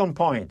 Second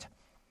point,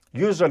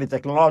 usually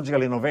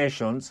technological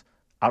innovations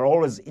are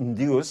always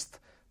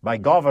induced by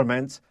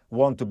governments who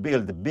want to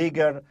build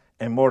bigger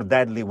and more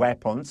deadly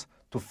weapons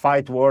to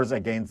fight wars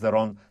against their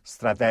own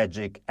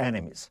strategic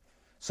enemies.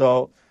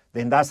 So the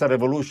Industrial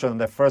Revolution,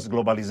 the first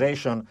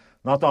globalization,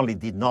 not only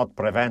did not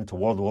prevent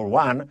World War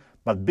I,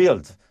 but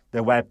built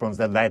the weapons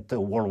that led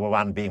to World War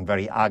I being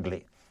very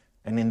ugly.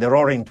 And in the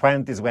Roaring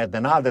 20s, we had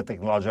another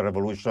technological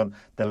revolution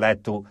that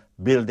led to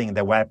building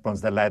the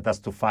weapons that led us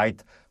to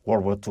fight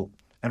World War II.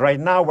 And right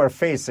now we're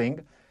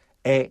facing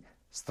a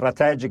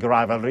strategic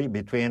rivalry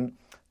between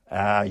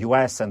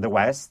US and the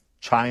West,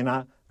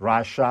 China,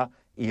 Russia,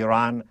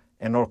 Iran,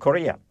 and North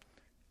Korea.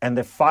 And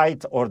the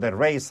fight or the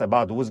race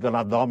about who's going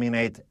to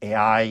dominate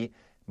AI,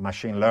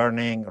 machine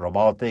learning,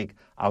 robotic,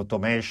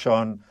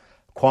 automation,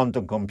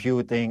 quantum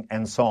computing,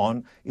 and so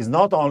on, is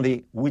not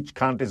only which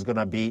country is going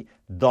to be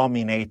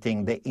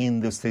dominating the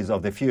industries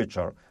of the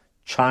future,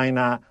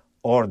 China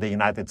or the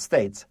United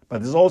States,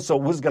 but it's also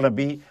who's going to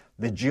be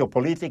the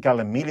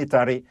geopolitical and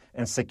military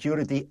and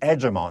security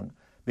hegemon,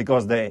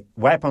 because the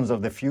weapons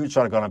of the future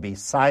are going to be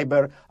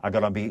cyber, are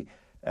going to be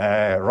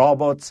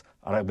robots,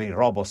 are going to be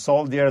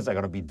robo-soldiers, are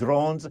going to be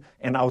drones,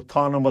 and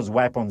autonomous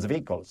weapons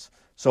vehicles.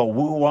 So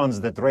who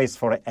wants that race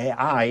for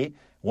AI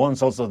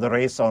wants also the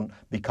race on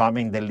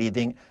becoming the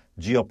leading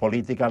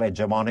geopolitical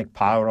hegemonic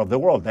power of the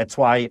world. That's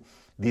why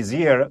This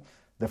year,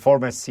 the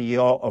former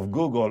CEO of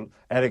Google,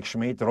 Eric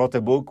Schmidt, wrote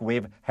a book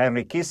with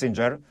Henry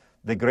Kissinger,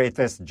 the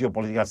greatest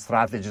geopolitical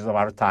strategist of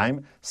our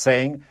time,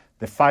 saying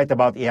the fight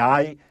about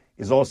AI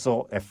is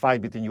also a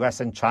fight between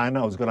US and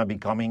China, who's going to be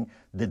becoming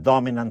the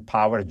dominant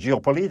power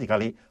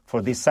geopolitically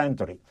for this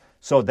century.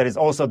 So there is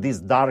also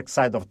this dark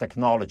side of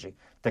technology.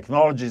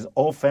 Technology is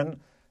often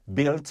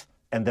built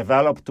and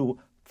developed to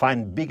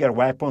find bigger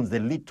weapons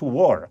that lead to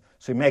war.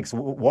 So it makes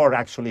war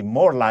actually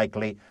more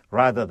likely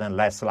rather than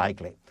less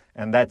likely.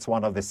 And that's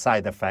one of the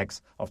side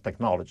effects of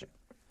technology.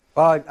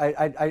 Well,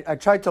 I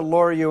tried to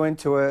lure you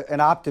into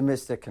an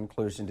optimistic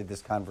conclusion to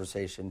this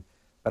conversation,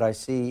 but I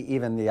see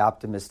even the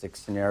optimistic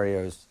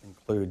scenarios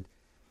include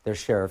their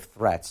share of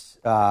threats.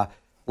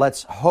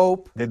 Let's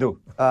hope they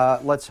do.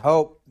 Let's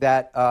hope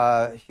that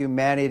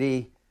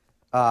humanity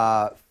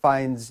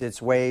finds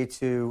its way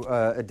to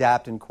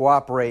adapt and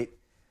cooperate,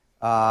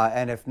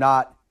 and if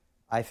not,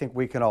 I think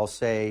we can all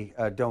say,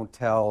 don't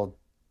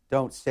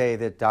say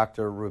that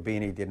Dr.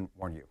 Roubini didn't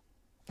warn you.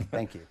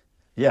 Thank you.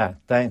 Yeah,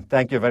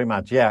 thank you very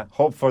much. Yeah,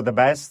 hope for the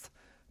best,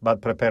 but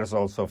prepares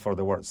also for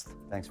the worst.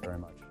 Thanks very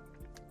much.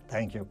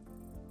 Thank you.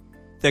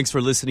 Thanks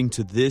for listening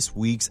to this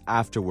week's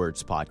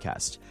Afterwards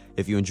podcast.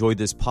 If you enjoyed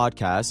this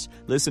podcast,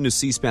 listen to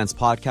C-SPAN's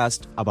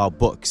podcast about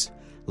books.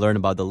 Learn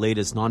about the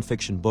latest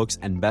nonfiction books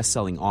and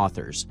best-selling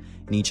authors.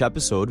 In each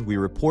episode, we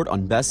report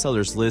on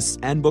bestsellers lists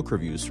and book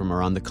reviews from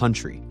around the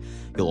country.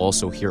 You'll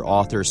also hear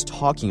authors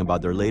talking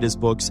about their latest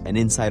books and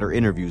insider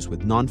interviews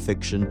with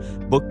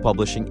nonfiction book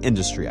publishing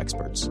industry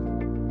experts.